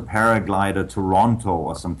Motor Paraglider Toronto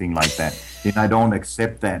or something like that, then I don't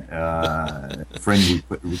accept that friend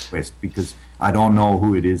request, because I don't know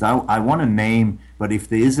who it is. I want a name, but if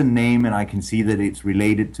there is a name and I can see that it's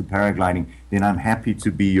related to paragliding, then I'm happy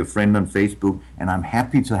to be your friend on Facebook, and I'm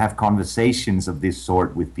happy to have conversations of this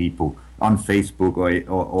sort with people on Facebook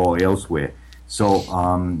or elsewhere. So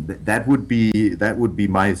that would be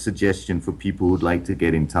my suggestion for people who'd like to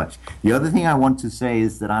get in touch. The other thing I want to say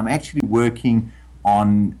is that I'm actually working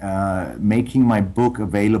on making my book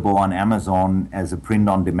available on Amazon as a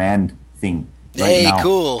print-on-demand thing. Right now.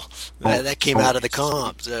 Cool. That came out of the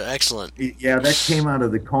comp. Excellent. Yeah, that came out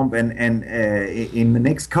of the comp, and in the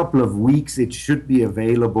next couple of weeks, it should be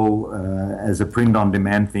available as a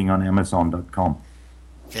print-on-demand thing on Amazon.com.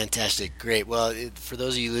 Fantastic. Great. Well, for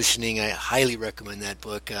those of you listening, I highly recommend that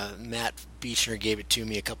book. Matt Beechner gave it to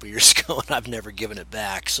me a couple years ago, and I've never given it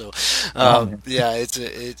back. So, yeah,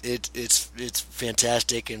 it's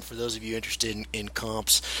fantastic. And for those of you interested in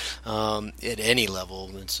comps at any level,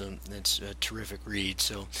 it's a terrific read.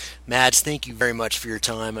 So, Mads, thank you very much for your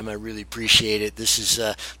time. I really appreciate it. This is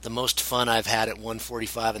the most fun I've had at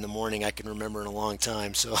 1:45 in the morning I can remember in a long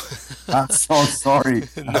time. So, I'm so sorry.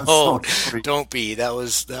 No, don't be. That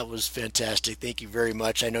was fantastic. Thank you very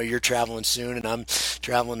much. I know you're traveling soon, and I'm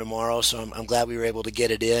traveling tomorrow, so I'm glad we were able to get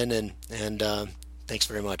it in, and thanks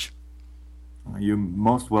very much. You're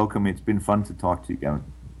most welcome. It's been fun to talk to you, Gavin.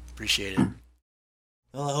 Appreciate it.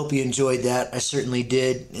 Well, I hope you enjoyed that. I certainly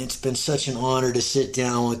did. It's been such an honor to sit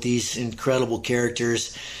down with these incredible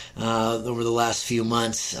characters over the last few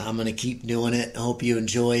months. I'm going to keep doing it. I hope you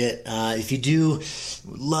enjoy it. If you do,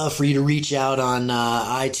 love for you to reach out on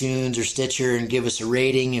iTunes or Stitcher and give us a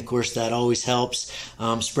rating. Of course, that always helps.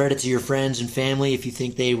 Spread it to your friends and family if you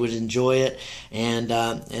think they would enjoy it. And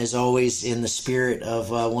as always, in the spirit of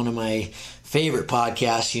one of my favorite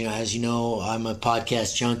podcasts, as you know, I'm a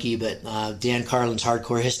podcast junkie, but Dan Carlin's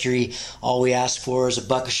Hardcore History, all we ask for is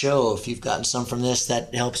 $1 a show. If you've gotten some from this,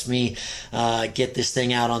 that helps me get this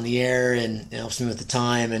thing out on the air, and it helps me with the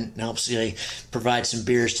time, and helps me provide some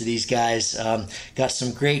beers to these guys. Got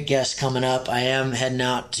some great guests coming up. I am heading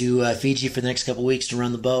out to Fiji for the next couple weeks to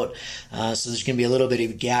run the boat, so there's going to be a little bit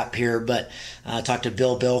of a gap here, but I talked to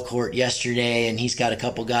Bill Belcourt yesterday, and he's got a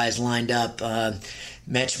couple guys lined up.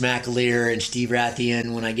 Mitch McAleer and Steve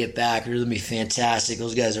Rathian, when I get back, are going to be fantastic.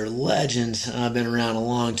 Those guys are legends. I've been around a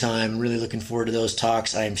long time. Really looking forward to those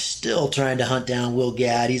talks. I'm still trying to hunt down Will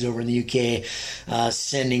Gadd. He's over in the UK,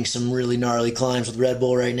 sending some really gnarly climbs with Red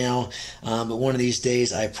Bull right now. But one of these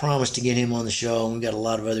days, I promise to get him on the show, and we've got a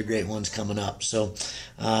lot of other great ones coming up. So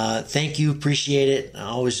thank you. Appreciate it. I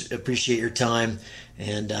always appreciate your time.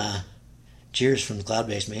 And cheers from the Cloud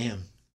Base Mayhem.